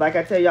excuses. Like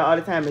I tell y'all all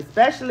the time,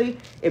 especially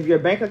if your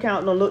bank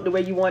account don't look the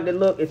way you want it to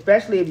look,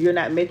 especially if you're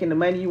not making the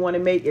money you want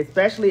to make,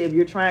 especially if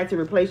you're trying to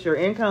replace your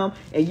income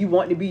and you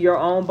want to be your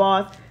own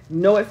boss.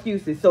 No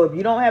excuses. So if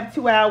you don't have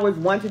 2 hours,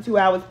 1 to 2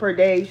 hours per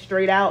day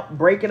straight out,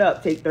 break it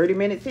up. Take 30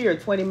 minutes here,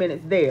 20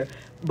 minutes there.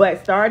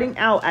 But starting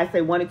out, I say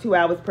 1 to 2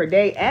 hours per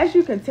day. As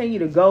you continue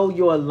to go,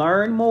 you'll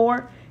learn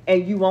more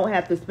and you won't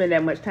have to spend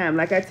that much time.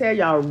 Like I tell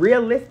y'all,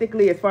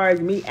 realistically, as far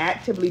as me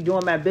actively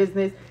doing my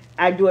business,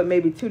 I do it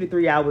maybe 2 to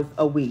 3 hours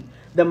a week.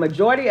 The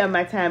majority of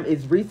my time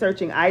is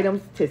researching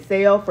items to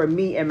sell for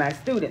me and my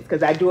students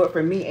because I do it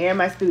for me and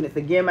my students.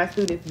 Again, my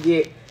students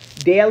get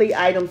daily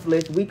items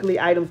list, weekly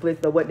items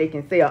list of what they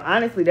can sell.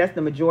 Honestly, that's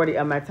the majority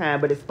of my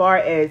time. But as far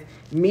as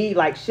me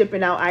like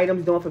shipping out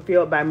items, doing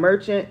fulfilled by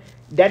merchant,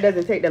 that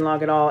doesn't take that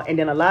long at all. And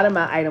then a lot of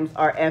my items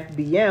are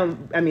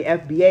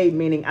FBA,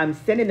 meaning I'm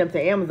sending them to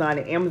Amazon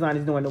and Amazon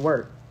is doing the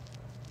work.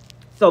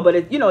 So, but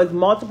it's, it's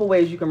multiple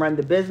ways you can run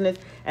the business.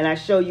 And I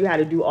show you how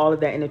to do all of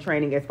that in the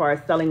training as far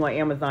as selling on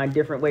Amazon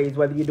different ways,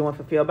 whether you're doing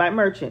fulfilled by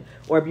merchant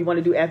or if you want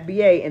to do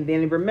FBA. And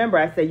then remember,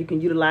 I say you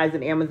can utilize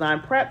an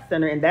Amazon prep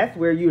center. And that's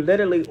where you're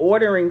literally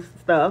ordering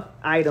stuff,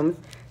 items,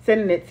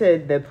 sending it to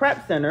the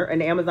prep center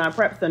and the Amazon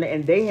prep center.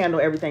 And they handle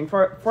everything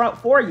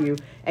for you.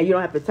 And you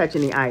don't have to touch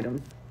any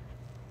items.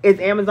 Is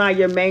Amazon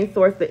your main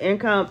source of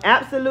income?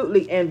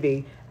 Absolutely,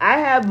 Envy. I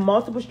have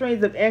multiple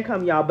streams of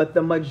income, y'all, but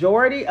the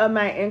majority of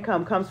my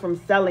income comes from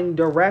selling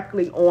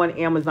directly on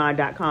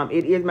Amazon.com.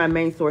 It is my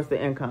main source of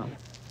income.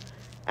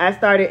 I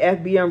started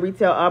FBM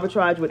retail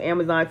arbitrage with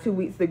Amazon 2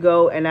 weeks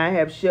ago, and I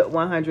have shipped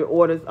 100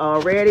 orders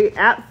already.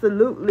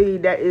 Absolutely,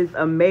 that is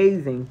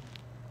amazing.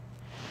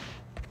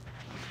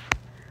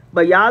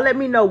 But y'all let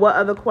me know, what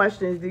other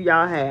questions do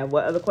y'all have?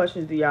 What other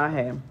questions do y'all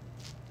have?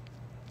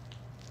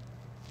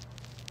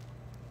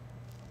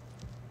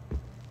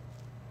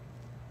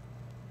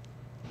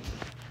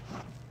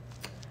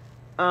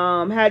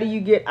 How do you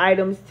get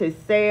items to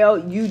sell?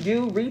 You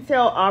do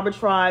retail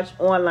arbitrage,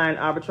 online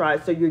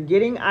arbitrage. So you're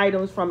getting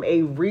items from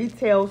a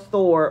retail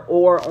store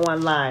or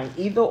online,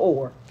 either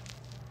or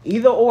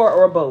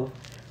both.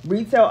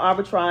 Retail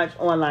arbitrage,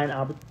 online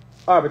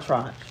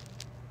arbitrage.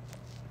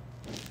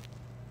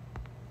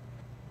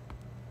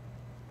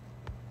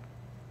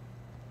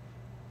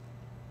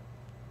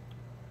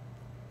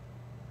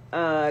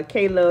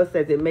 Kayla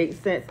says it makes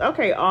sense.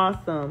 Okay,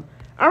 awesome.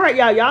 All right,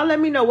 y'all let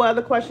me know what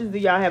other questions do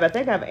y'all have. I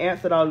think I've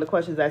answered all the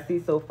questions I see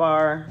so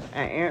far.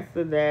 I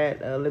answered that.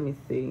 Let me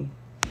see.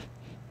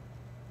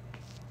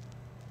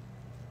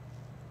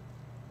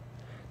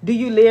 Do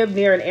you live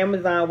near an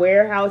Amazon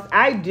warehouse?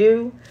 I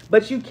do,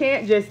 but you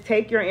can't just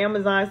take your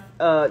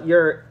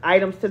your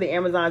items to the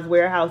Amazon's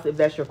warehouse if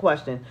that's your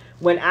question.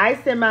 When I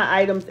send my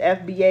items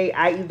FBA,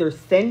 I either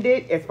send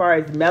it as far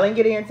as mailing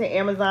it into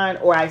Amazon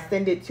or I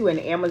send it to an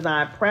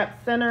Amazon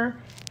prep center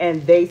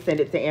and they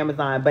send it to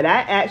Amazon. But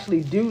I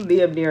actually do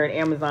live near an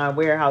Amazon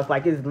warehouse.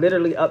 Like it's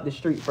literally up the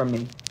street from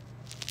me.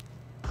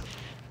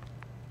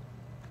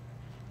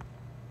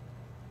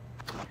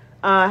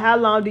 How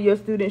long do your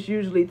students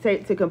usually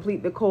take to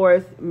complete the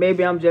course?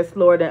 Maybe I'm just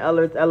slower than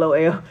others,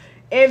 LOL.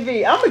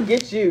 Envy, I'm going to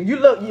get you. You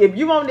look, if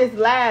you on this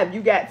live,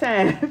 you got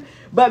time.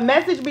 But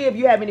message me if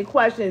you have any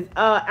questions.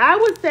 I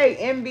would say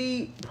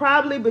Envy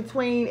probably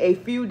between a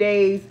few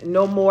days,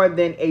 no more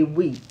than a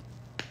week.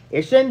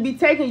 It shouldn't be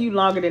taking you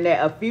longer than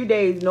that. A few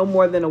days, no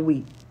more than a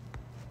week.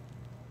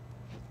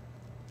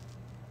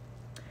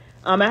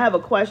 I have a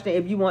question.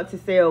 If you want to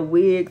sell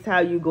wigs, how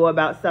you go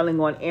about selling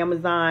on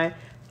Amazon?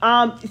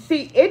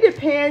 See, it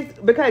depends,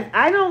 because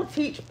I don't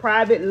teach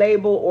private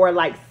label or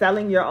like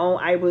selling your own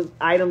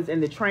items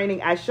in the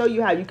training. I show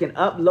you how you can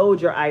upload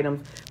your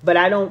items, but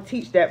I don't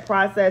teach that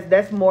process.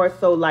 That's more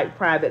so like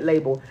private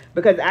label,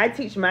 because I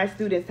teach my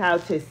students how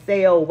to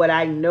sell what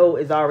I know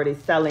is already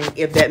selling,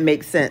 if that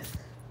makes sense.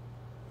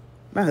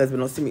 My husband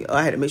don't see me. Oh,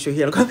 I had to make sure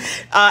he had a call.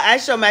 I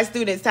show my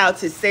students how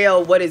to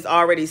sell what is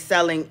already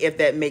selling, if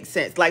that makes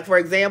sense. Like, for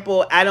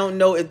example, I don't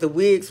know if the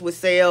wigs would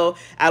sell.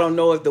 I don't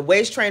know if the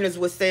waist trainers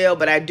would sell,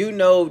 but I do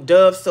know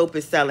Dove soap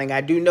is selling. I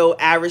do know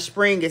Irish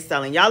Spring is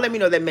selling. Y'all let me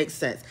know if that makes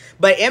sense.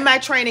 But in my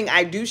training,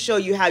 I do show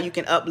you how you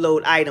can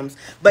upload items.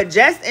 But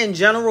just in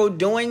general,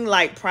 doing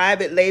like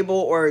private label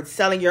or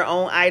selling your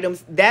own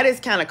items, that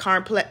is kind of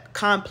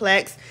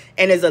complex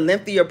and is a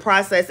lengthier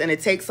process, and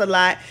it takes a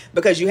lot,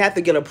 because you have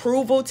to get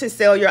approval to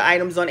sell your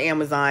items on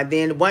Amazon.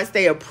 Then once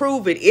they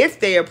approve it, if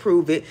they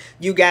approve it,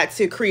 you got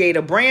to create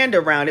a brand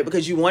around it,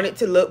 because you want it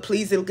to look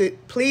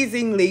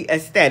pleasingly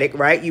aesthetic,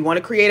 right? You want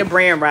to create a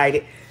brand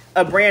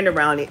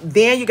around it.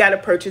 Then you got to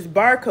purchase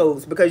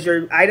barcodes, because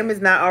your item is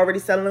not already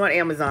selling on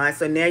Amazon.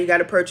 So now you got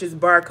to purchase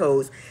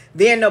barcodes.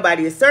 Then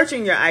nobody is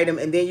searching your item,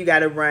 and then you got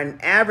to run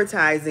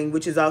advertising,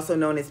 which is also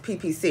known as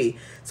PPC.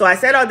 So I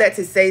said all that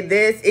to say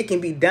this: it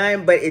can be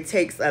done, but it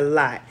takes a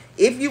lot.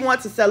 If you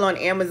want to sell on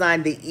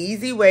Amazon the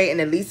easy way and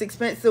the least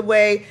expensive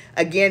way,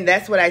 again,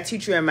 that's what I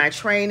teach you in my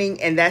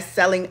training, and that's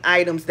selling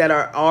items that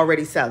are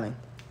already selling.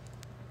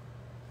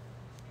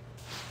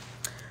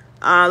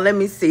 Let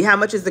me see. How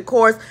much is the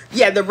course?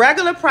 Yeah, the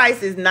regular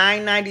price is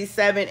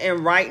 $9.97,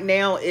 and right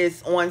now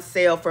it's on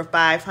sale for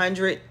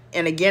 $500.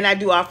 And again, I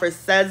do offer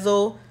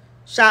Sezzle,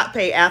 Shop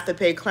Pay,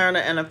 Afterpay,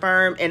 Klarna, and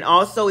Affirm. And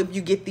also, if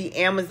you get the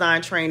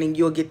Amazon training,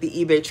 you'll get the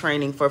eBay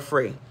training for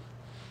free.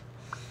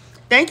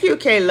 Thank you,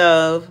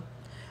 K-Love.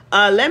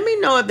 Let me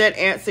know if that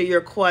answered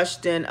your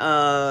question.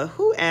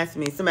 Who asked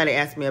me? Somebody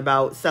asked me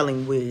about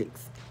selling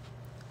wigs.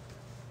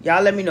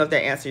 Y'all let me know if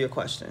that answered your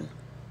question.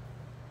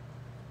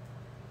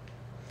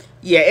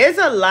 Yeah, it's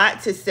a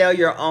lot to sell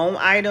your own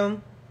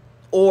item,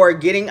 or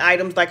getting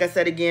items, like I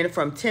said again,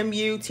 from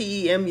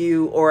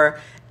Temu or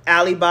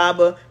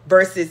Alibaba,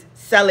 versus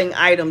selling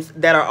items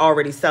that are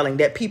already selling,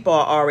 that people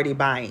are already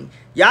buying.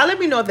 Y'all let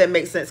me know if that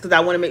makes sense, because I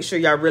want to make sure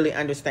y'all really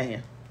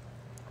understand.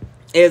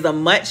 It is a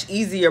much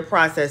easier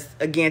process,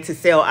 again, to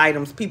sell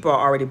items people are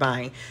already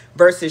buying,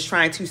 versus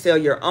trying to sell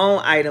your own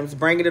items,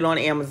 bringing it on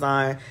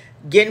Amazon,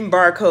 getting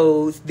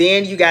barcodes.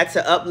 Then you got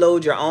to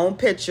upload your own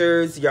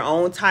pictures, your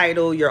own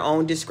title, your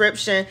own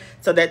description.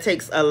 So that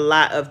takes a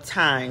lot of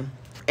time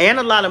and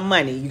a lot of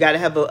money. You got to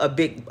have a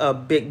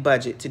big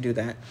budget to do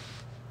that.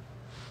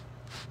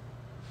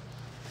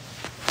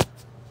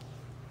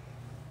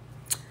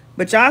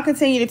 But y'all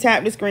continue to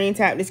tap the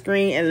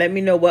screen, and let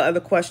me know what other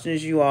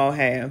questions you all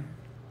have.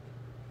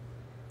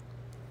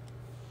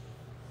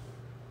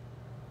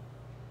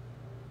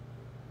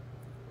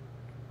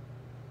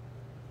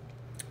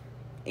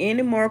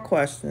 Any more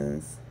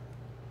questions?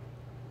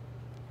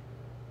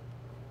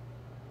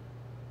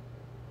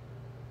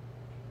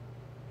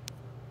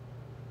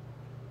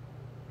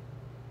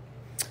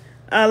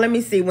 Let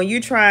me see. When you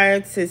try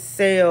to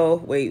sell,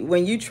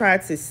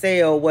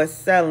 what's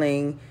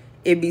selling,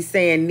 it be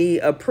saying need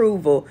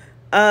approval.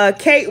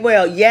 Kate,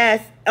 well,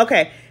 yes.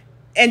 Okay.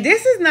 And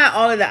this is not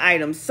all of the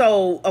items.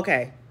 So,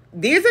 okay.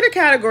 These are the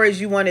categories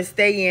you want to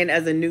stay in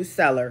as a new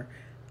seller.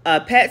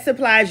 Pet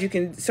supplies, you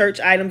can search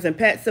items in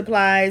pet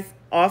supplies,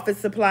 office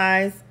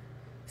supplies,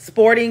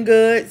 sporting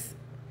goods,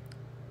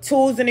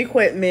 tools and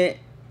equipment,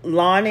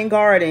 lawn and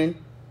garden,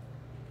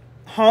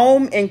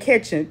 home and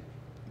kitchen,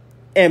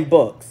 and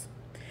books.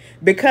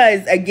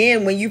 Because,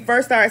 again, when you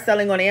first start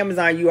selling on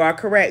Amazon, you are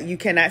correct. You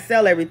cannot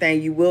sell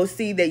everything. You will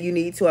see that you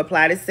need to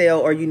apply to sell,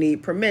 or you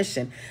need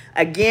permission.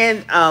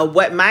 Again,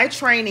 what my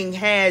training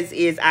has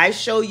is I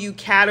show you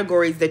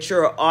categories that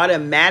you're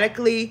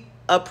automatically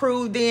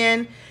approved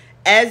in,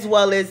 as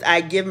well as I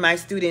give my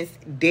students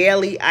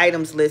daily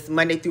items lists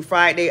Monday through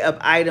Friday of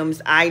items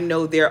I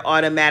know they're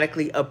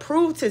automatically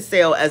approved to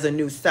sell as a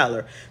new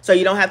seller. So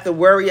you don't have to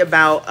worry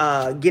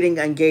about getting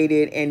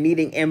ungated and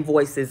needing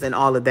invoices and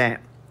all of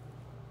that.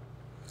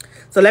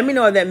 So let me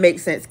know if that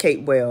makes sense,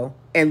 Kate Well.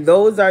 And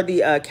those are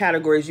the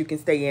categories you can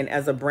stay in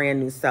as a brand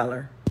new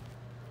seller.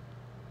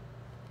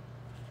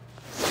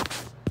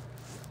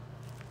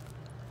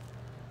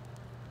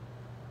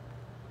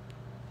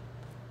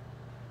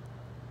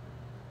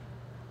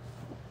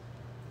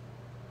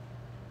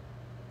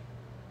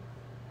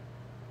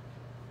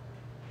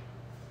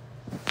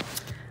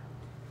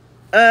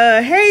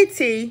 Hey,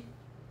 T.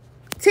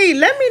 T,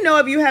 let me know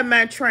if you have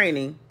my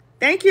training.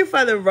 Thank you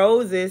for the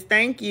roses.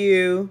 Thank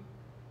you.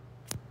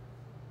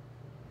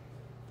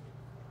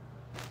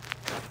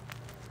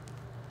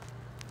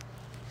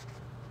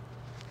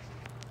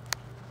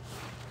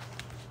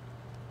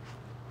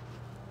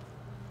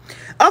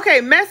 Okay,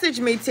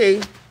 message me,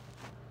 T.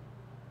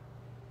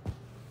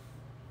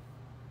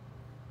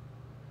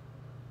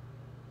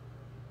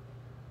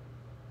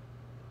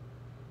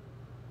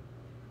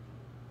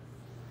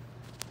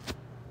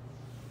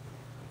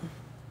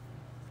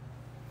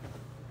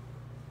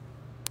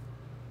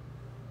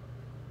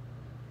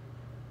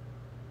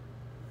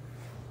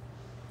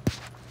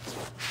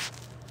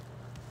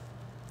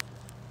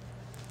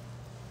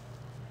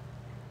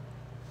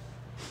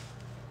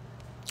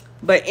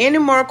 But any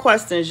more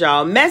questions,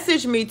 y'all?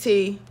 Message me,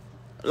 T,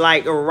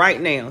 like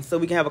right now, so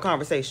we can have a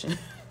conversation.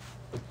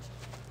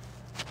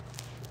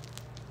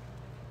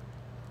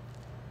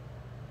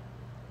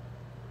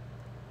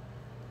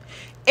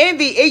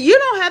 Envy, you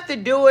don't have to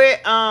do it.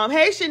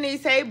 Hey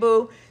Shanice, hey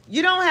boo.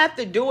 You don't have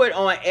to do it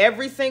on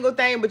every single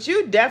thing, but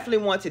you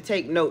definitely want to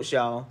take notes,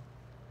 y'all.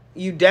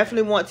 You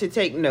definitely want to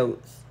take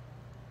notes.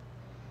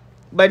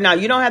 But no,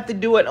 you don't have to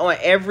do it on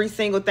every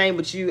single thing,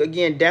 but you,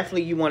 again,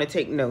 definitely you want to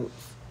take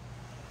notes.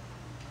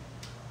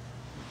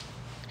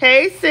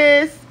 Hey,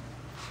 sis.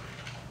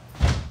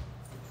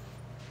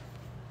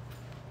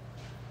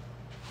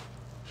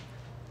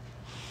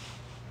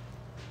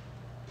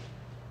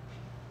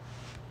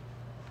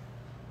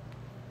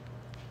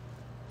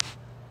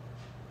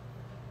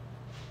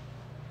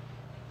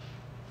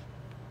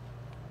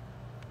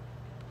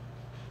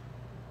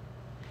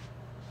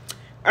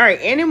 All right,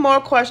 any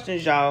more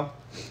questions, y'all?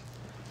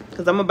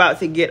 Because I'm about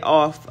to get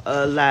off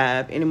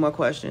live. Any more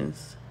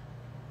questions?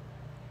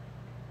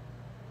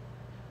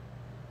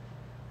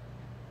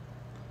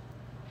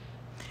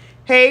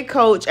 Hey,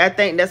 coach, I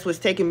think that's what's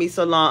taking me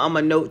so long. I'm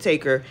a note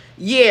taker.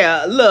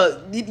 Yeah,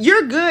 look,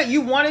 you're good.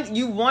 You want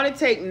to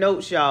take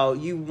notes, y'all.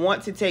 You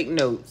want to take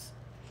notes.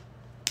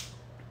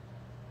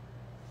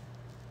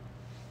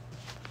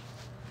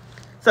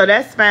 So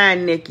that's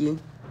fine, Nikki.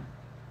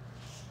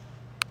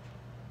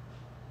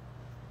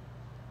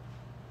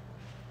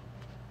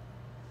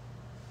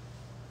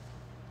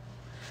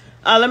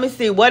 Let me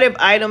see. What if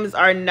items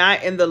are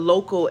not in the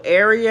local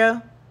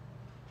area?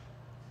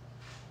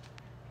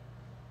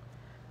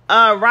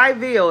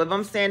 Ryville, if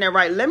I'm saying that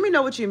right, let me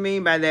know what you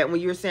mean by that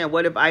when you're saying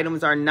what if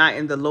items are not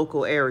in the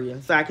local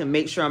area, so I can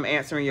make sure I'm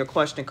answering your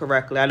question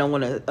correctly. I don't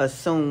want to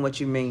assume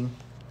what you mean.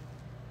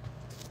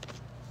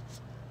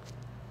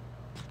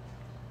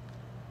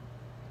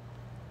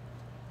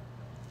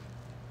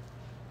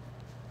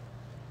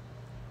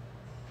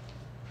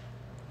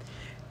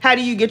 How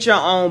do you get your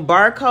own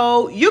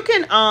barcode? You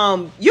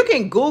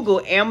can Google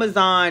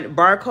Amazon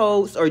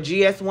barcodes or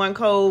GS1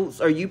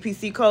 codes or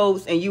UPC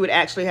codes, and you would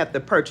actually have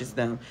to purchase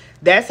them.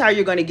 That's how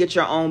you're going to get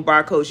your own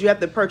barcodes. You have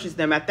to purchase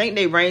them. I think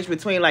they range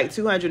between like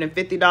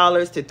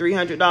 $250 to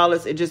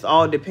 $300. It just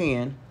all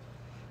depends.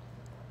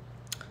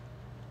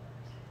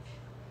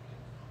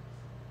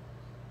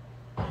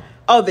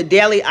 Oh, the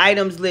daily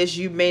items list,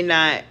 you may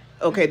not.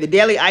 Okay, the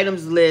daily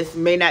items list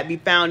may not be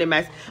found in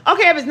my...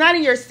 Okay, if it's not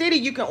in your city,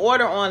 you can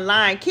order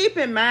online. Keep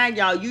in mind,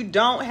 y'all, you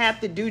don't have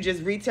to do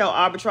just retail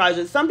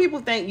arbitrage. Some people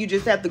think you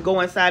just have to go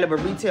inside of a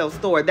retail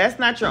store. That's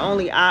not your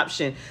only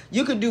option.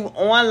 You could do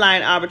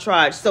online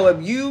arbitrage. So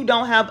if you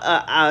don't have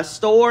a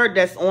store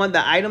that's on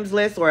the items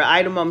list or an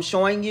item I'm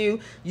showing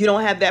you, you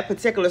don't have that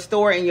particular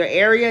store in your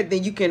area,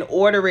 then you can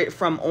order it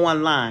from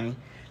online.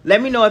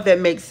 Let me know if that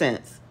makes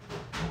sense.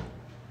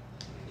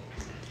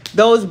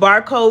 Those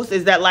barcodes,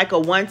 is that like a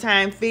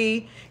one-time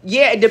fee?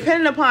 Yeah,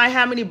 depending upon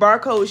how many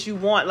barcodes you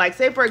want. Like,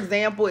 say, for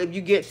example, if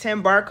you get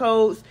 10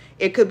 barcodes,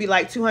 it could be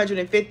like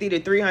 $250 to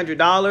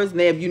 $300. And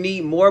then if you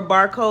need more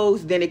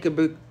barcodes, then it could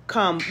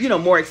become,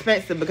 more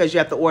expensive because you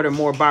have to order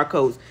more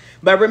barcodes.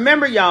 But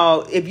remember,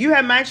 y'all, if you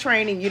have my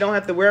training, you don't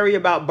have to worry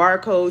about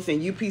barcodes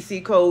and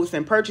UPC codes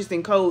and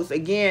purchasing codes,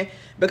 again,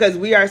 because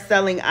we are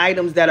selling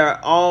items that are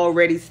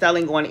already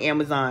selling on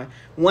Amazon.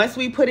 Once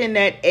we put in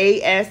that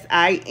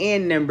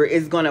ASIN number,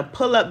 it's going to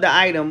pull up the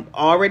item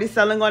already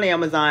selling on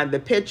Amazon, the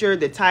picture,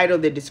 the title,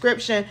 the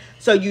description,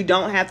 so you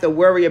don't have to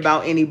worry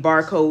about any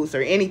barcodes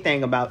or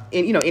anything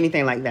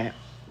anything like that.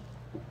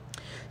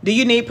 Do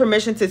you need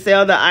permission to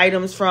sell the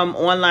items from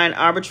online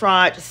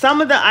arbitrage? Some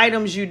of the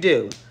items you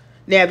do.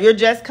 Now, if you're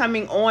just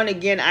coming on,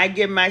 again, I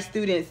give my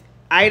students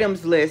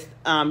items list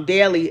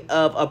daily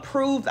of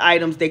approved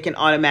items they can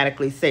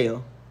automatically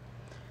sell.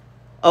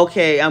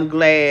 Okay, I'm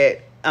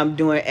glad I'm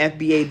doing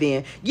FBA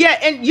then. Yeah,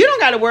 and you don't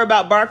got to worry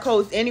about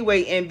barcodes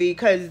anyway, Envy,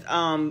 because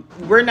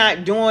we're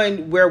not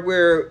doing where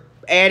we're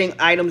adding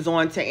items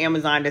on to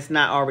Amazon that's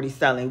not already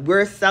selling.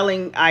 We're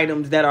selling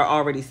items that are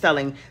already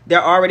selling.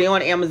 They're already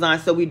on Amazon,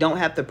 so we don't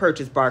have to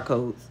purchase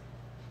barcodes.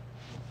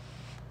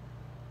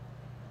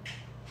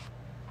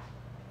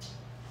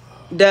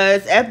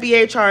 Does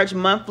FBA charge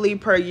monthly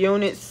per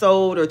unit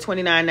sold or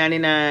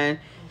 $29.99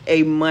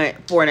 a month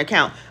for an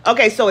account?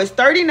 Okay, so it's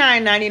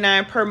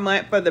 $39.99 per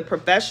month for the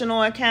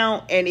professional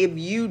account. And if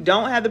you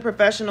don't have the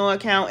professional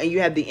account and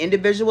you have the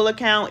individual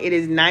account, it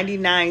is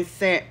 99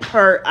 cents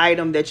per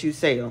item that you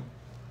sell.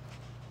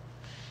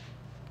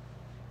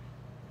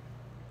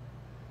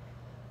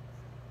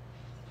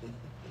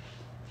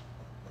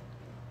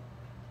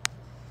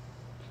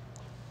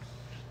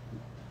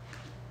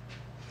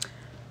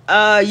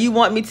 You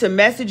want me to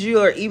message you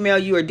or email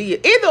you or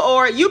DM? Either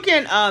or. You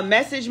can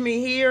message me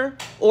here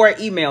or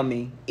email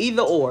me.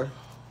 Either or.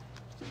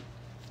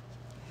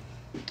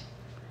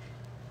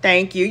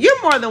 Thank you.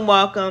 You're more than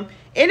welcome.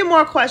 Any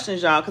more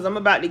questions, y'all? Because I'm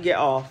about to get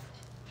off.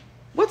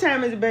 What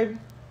time is it, baby?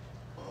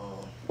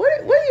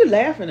 What are you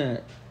laughing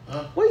at?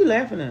 Huh? What are you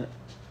laughing at?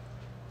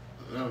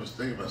 I was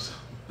thinking about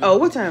something. Oh,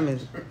 what time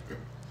is it?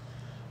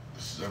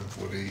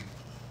 7:48.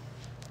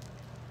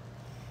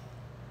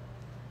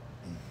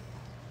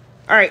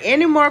 All right.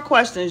 Any more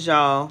questions,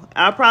 y'all?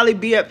 I'll probably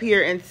be up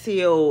here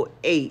until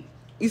 8.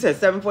 You said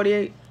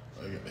 7:48?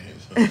 I got my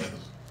hands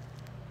sometimes.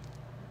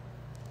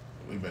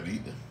 We better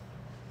eat them.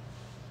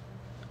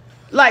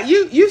 Like,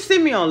 you see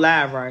me on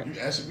live, right? You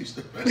asking me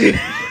stuff.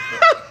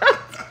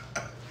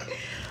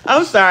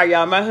 I'm sorry,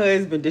 y'all. My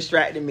husband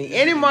distracted me.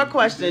 Any more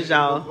questions,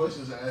 y'all? Any more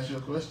questions? I ask you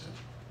a question.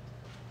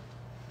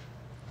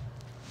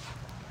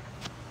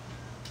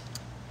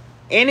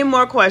 Any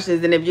more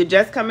questions? And if you're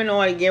just coming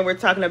on, again, we're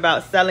talking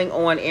about selling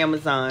on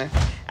Amazon.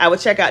 I will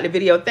check out the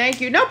video.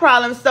 Thank you. No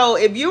problem. So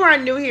if you are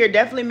new here,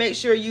 definitely make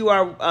sure you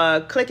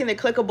are clicking the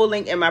clickable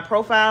link in my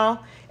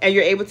profile, and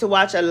you're able to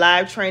watch a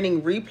live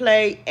training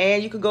replay.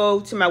 And you can go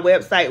to my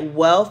website,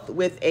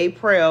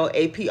 wealthwithaprell,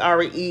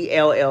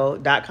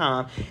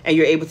 APRELL.com, and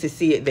you're able to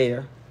see it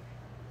there.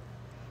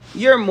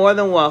 You're more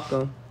than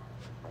welcome.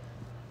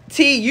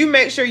 T, you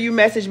make sure you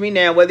message me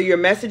now, whether you're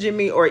messaging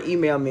me or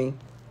email me.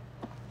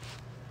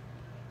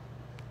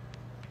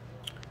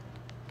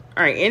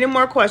 All right, any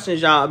more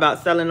questions, y'all,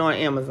 about selling on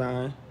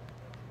Amazon?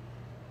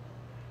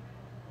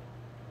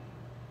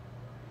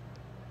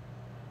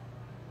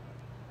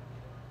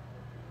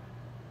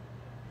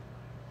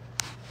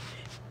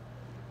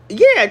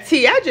 Yeah,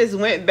 T, I just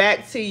went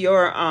back to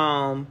your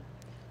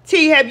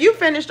T, have you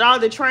finished all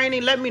the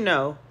training? Let me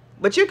know.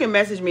 But you can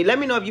message me. Let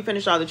me know if you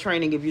finished all the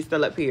training if you're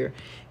still up here.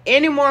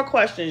 Any more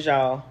questions,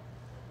 y'all?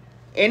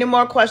 Any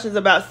more questions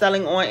about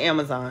selling on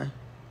Amazon?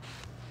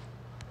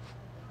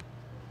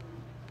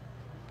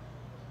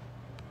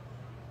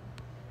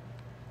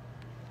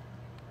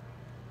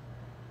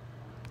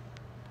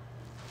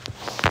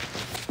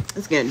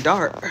 It's getting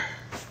dark.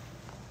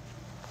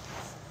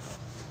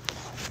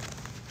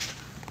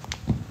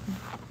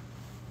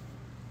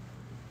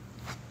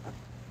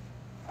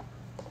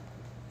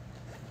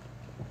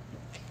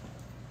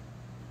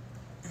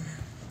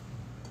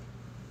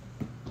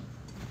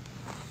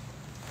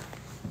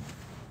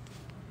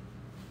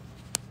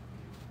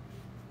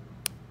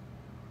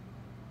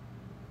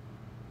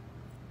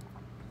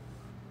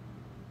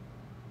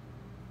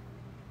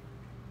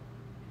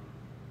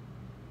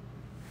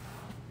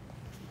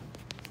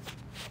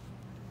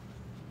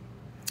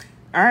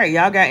 All right,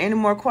 y'all got any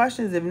more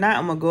questions? If not,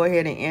 I'm going to go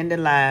ahead and end the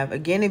live.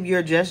 Again, if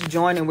you're just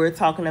joining, we're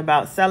talking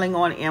about selling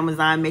on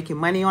Amazon, making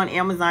money on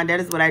Amazon.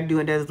 That is what I do,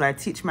 and that is what I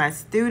teach my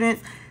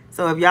students.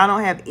 So if y'all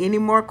don't have any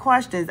more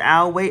questions,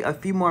 I'll wait a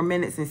few more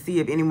minutes and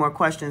see if any more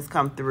questions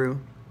come through,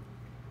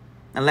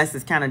 unless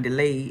it's kind of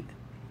delayed.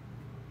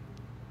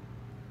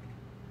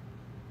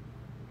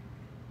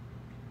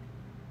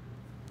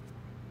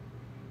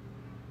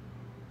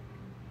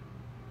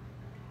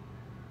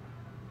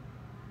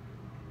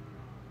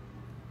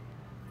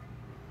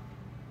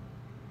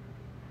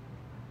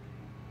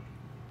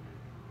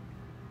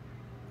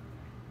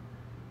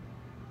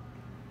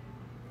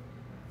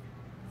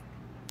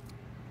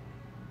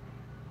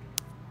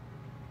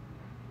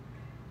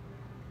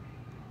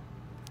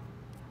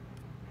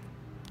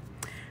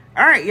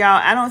 All right, y'all,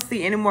 I don't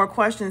see any more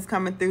questions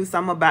coming through, so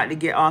I'm about to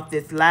get off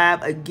this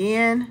live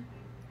again.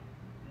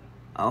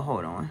 Oh,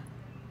 hold on.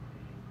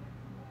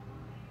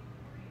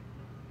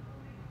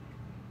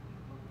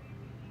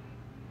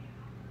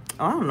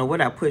 Oh, I don't know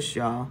what I pushed,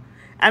 y'all.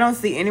 I don't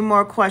see any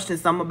more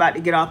questions, so I'm about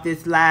to get off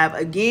this live.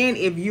 Again,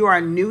 if you are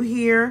new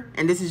here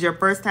and this is your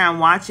first time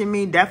watching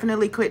me,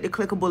 definitely click the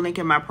clickable link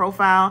in my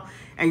profile,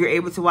 and you're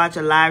able to watch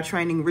a live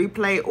training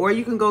replay, or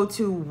you can go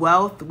to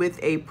Wealth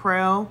with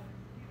Aprell,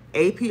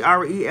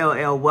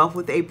 APRELL,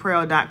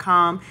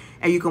 wealthwithaprell.com,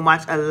 and you can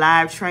watch a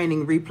live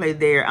training replay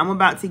there. I'm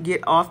about to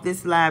get off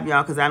this live,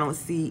 y'all, because I don't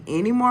see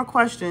any more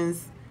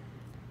questions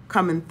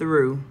coming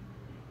through.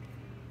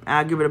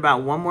 I'll give it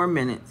about 1 more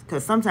minute,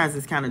 because sometimes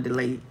it's kind of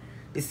delayed,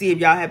 to see if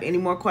y'all have any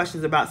more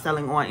questions about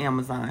selling on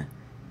Amazon.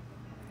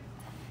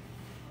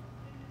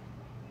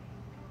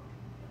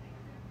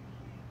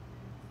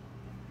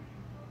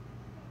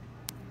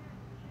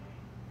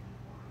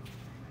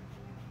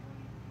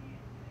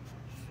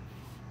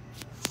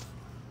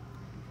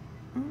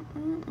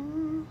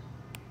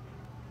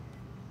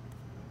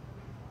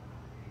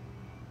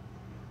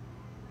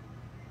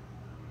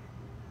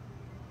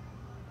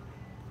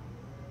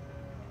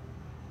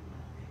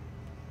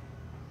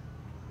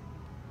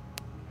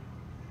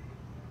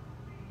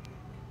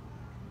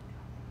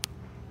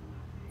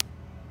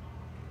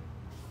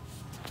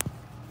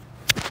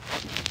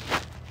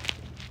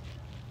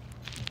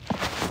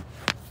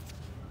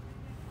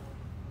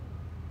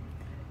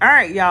 All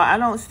right, y'all, I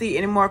don't see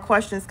any more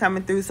questions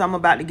coming through, so I'm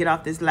about to get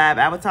off this live.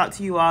 I will talk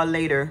to you all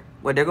later.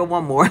 Well, there go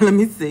one more. Let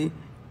me see.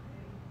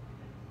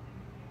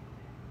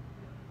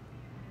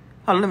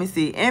 Hold on, let me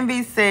see.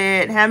 Envy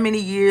said, how many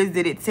years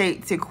did it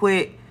take to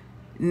quit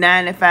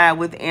 9 to 5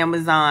 with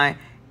Amazon?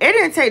 It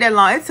didn't take that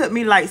long. It took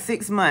me like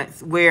 6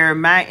 months where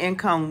my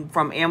income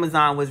from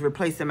Amazon was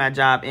replacing my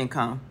job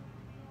income.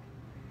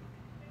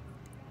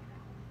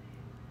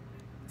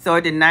 So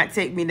it did not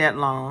take me that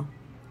long.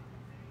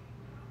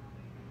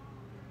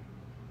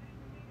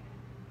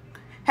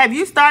 Have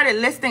you started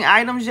listing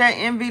items yet,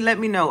 Envy? Let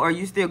me know. Or are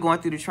you still going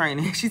through the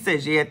training? She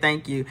says, yeah,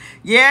 thank you.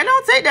 Yeah, it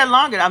don't take that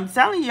long. I'm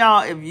telling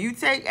y'all, if you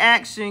take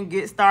action,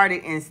 get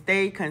started, and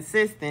stay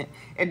consistent,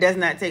 it does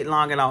not take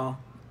long at all.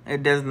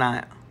 It does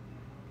not.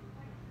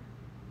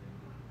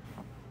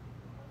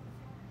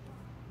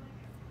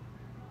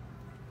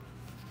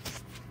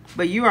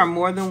 But you are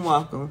more than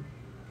welcome.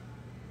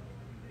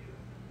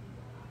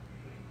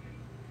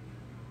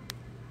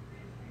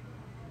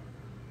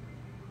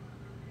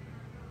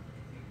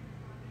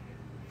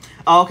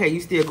 Oh, okay, you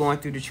still going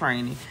through the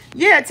training.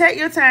 Yeah, take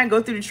your time,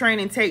 go through the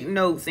training, take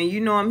notes, and you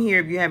know I'm here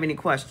if you have any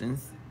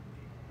questions.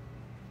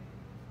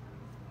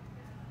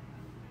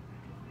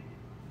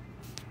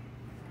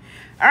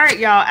 All right,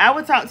 y'all. I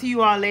will talk to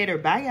you all later.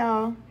 Bye,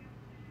 y'all.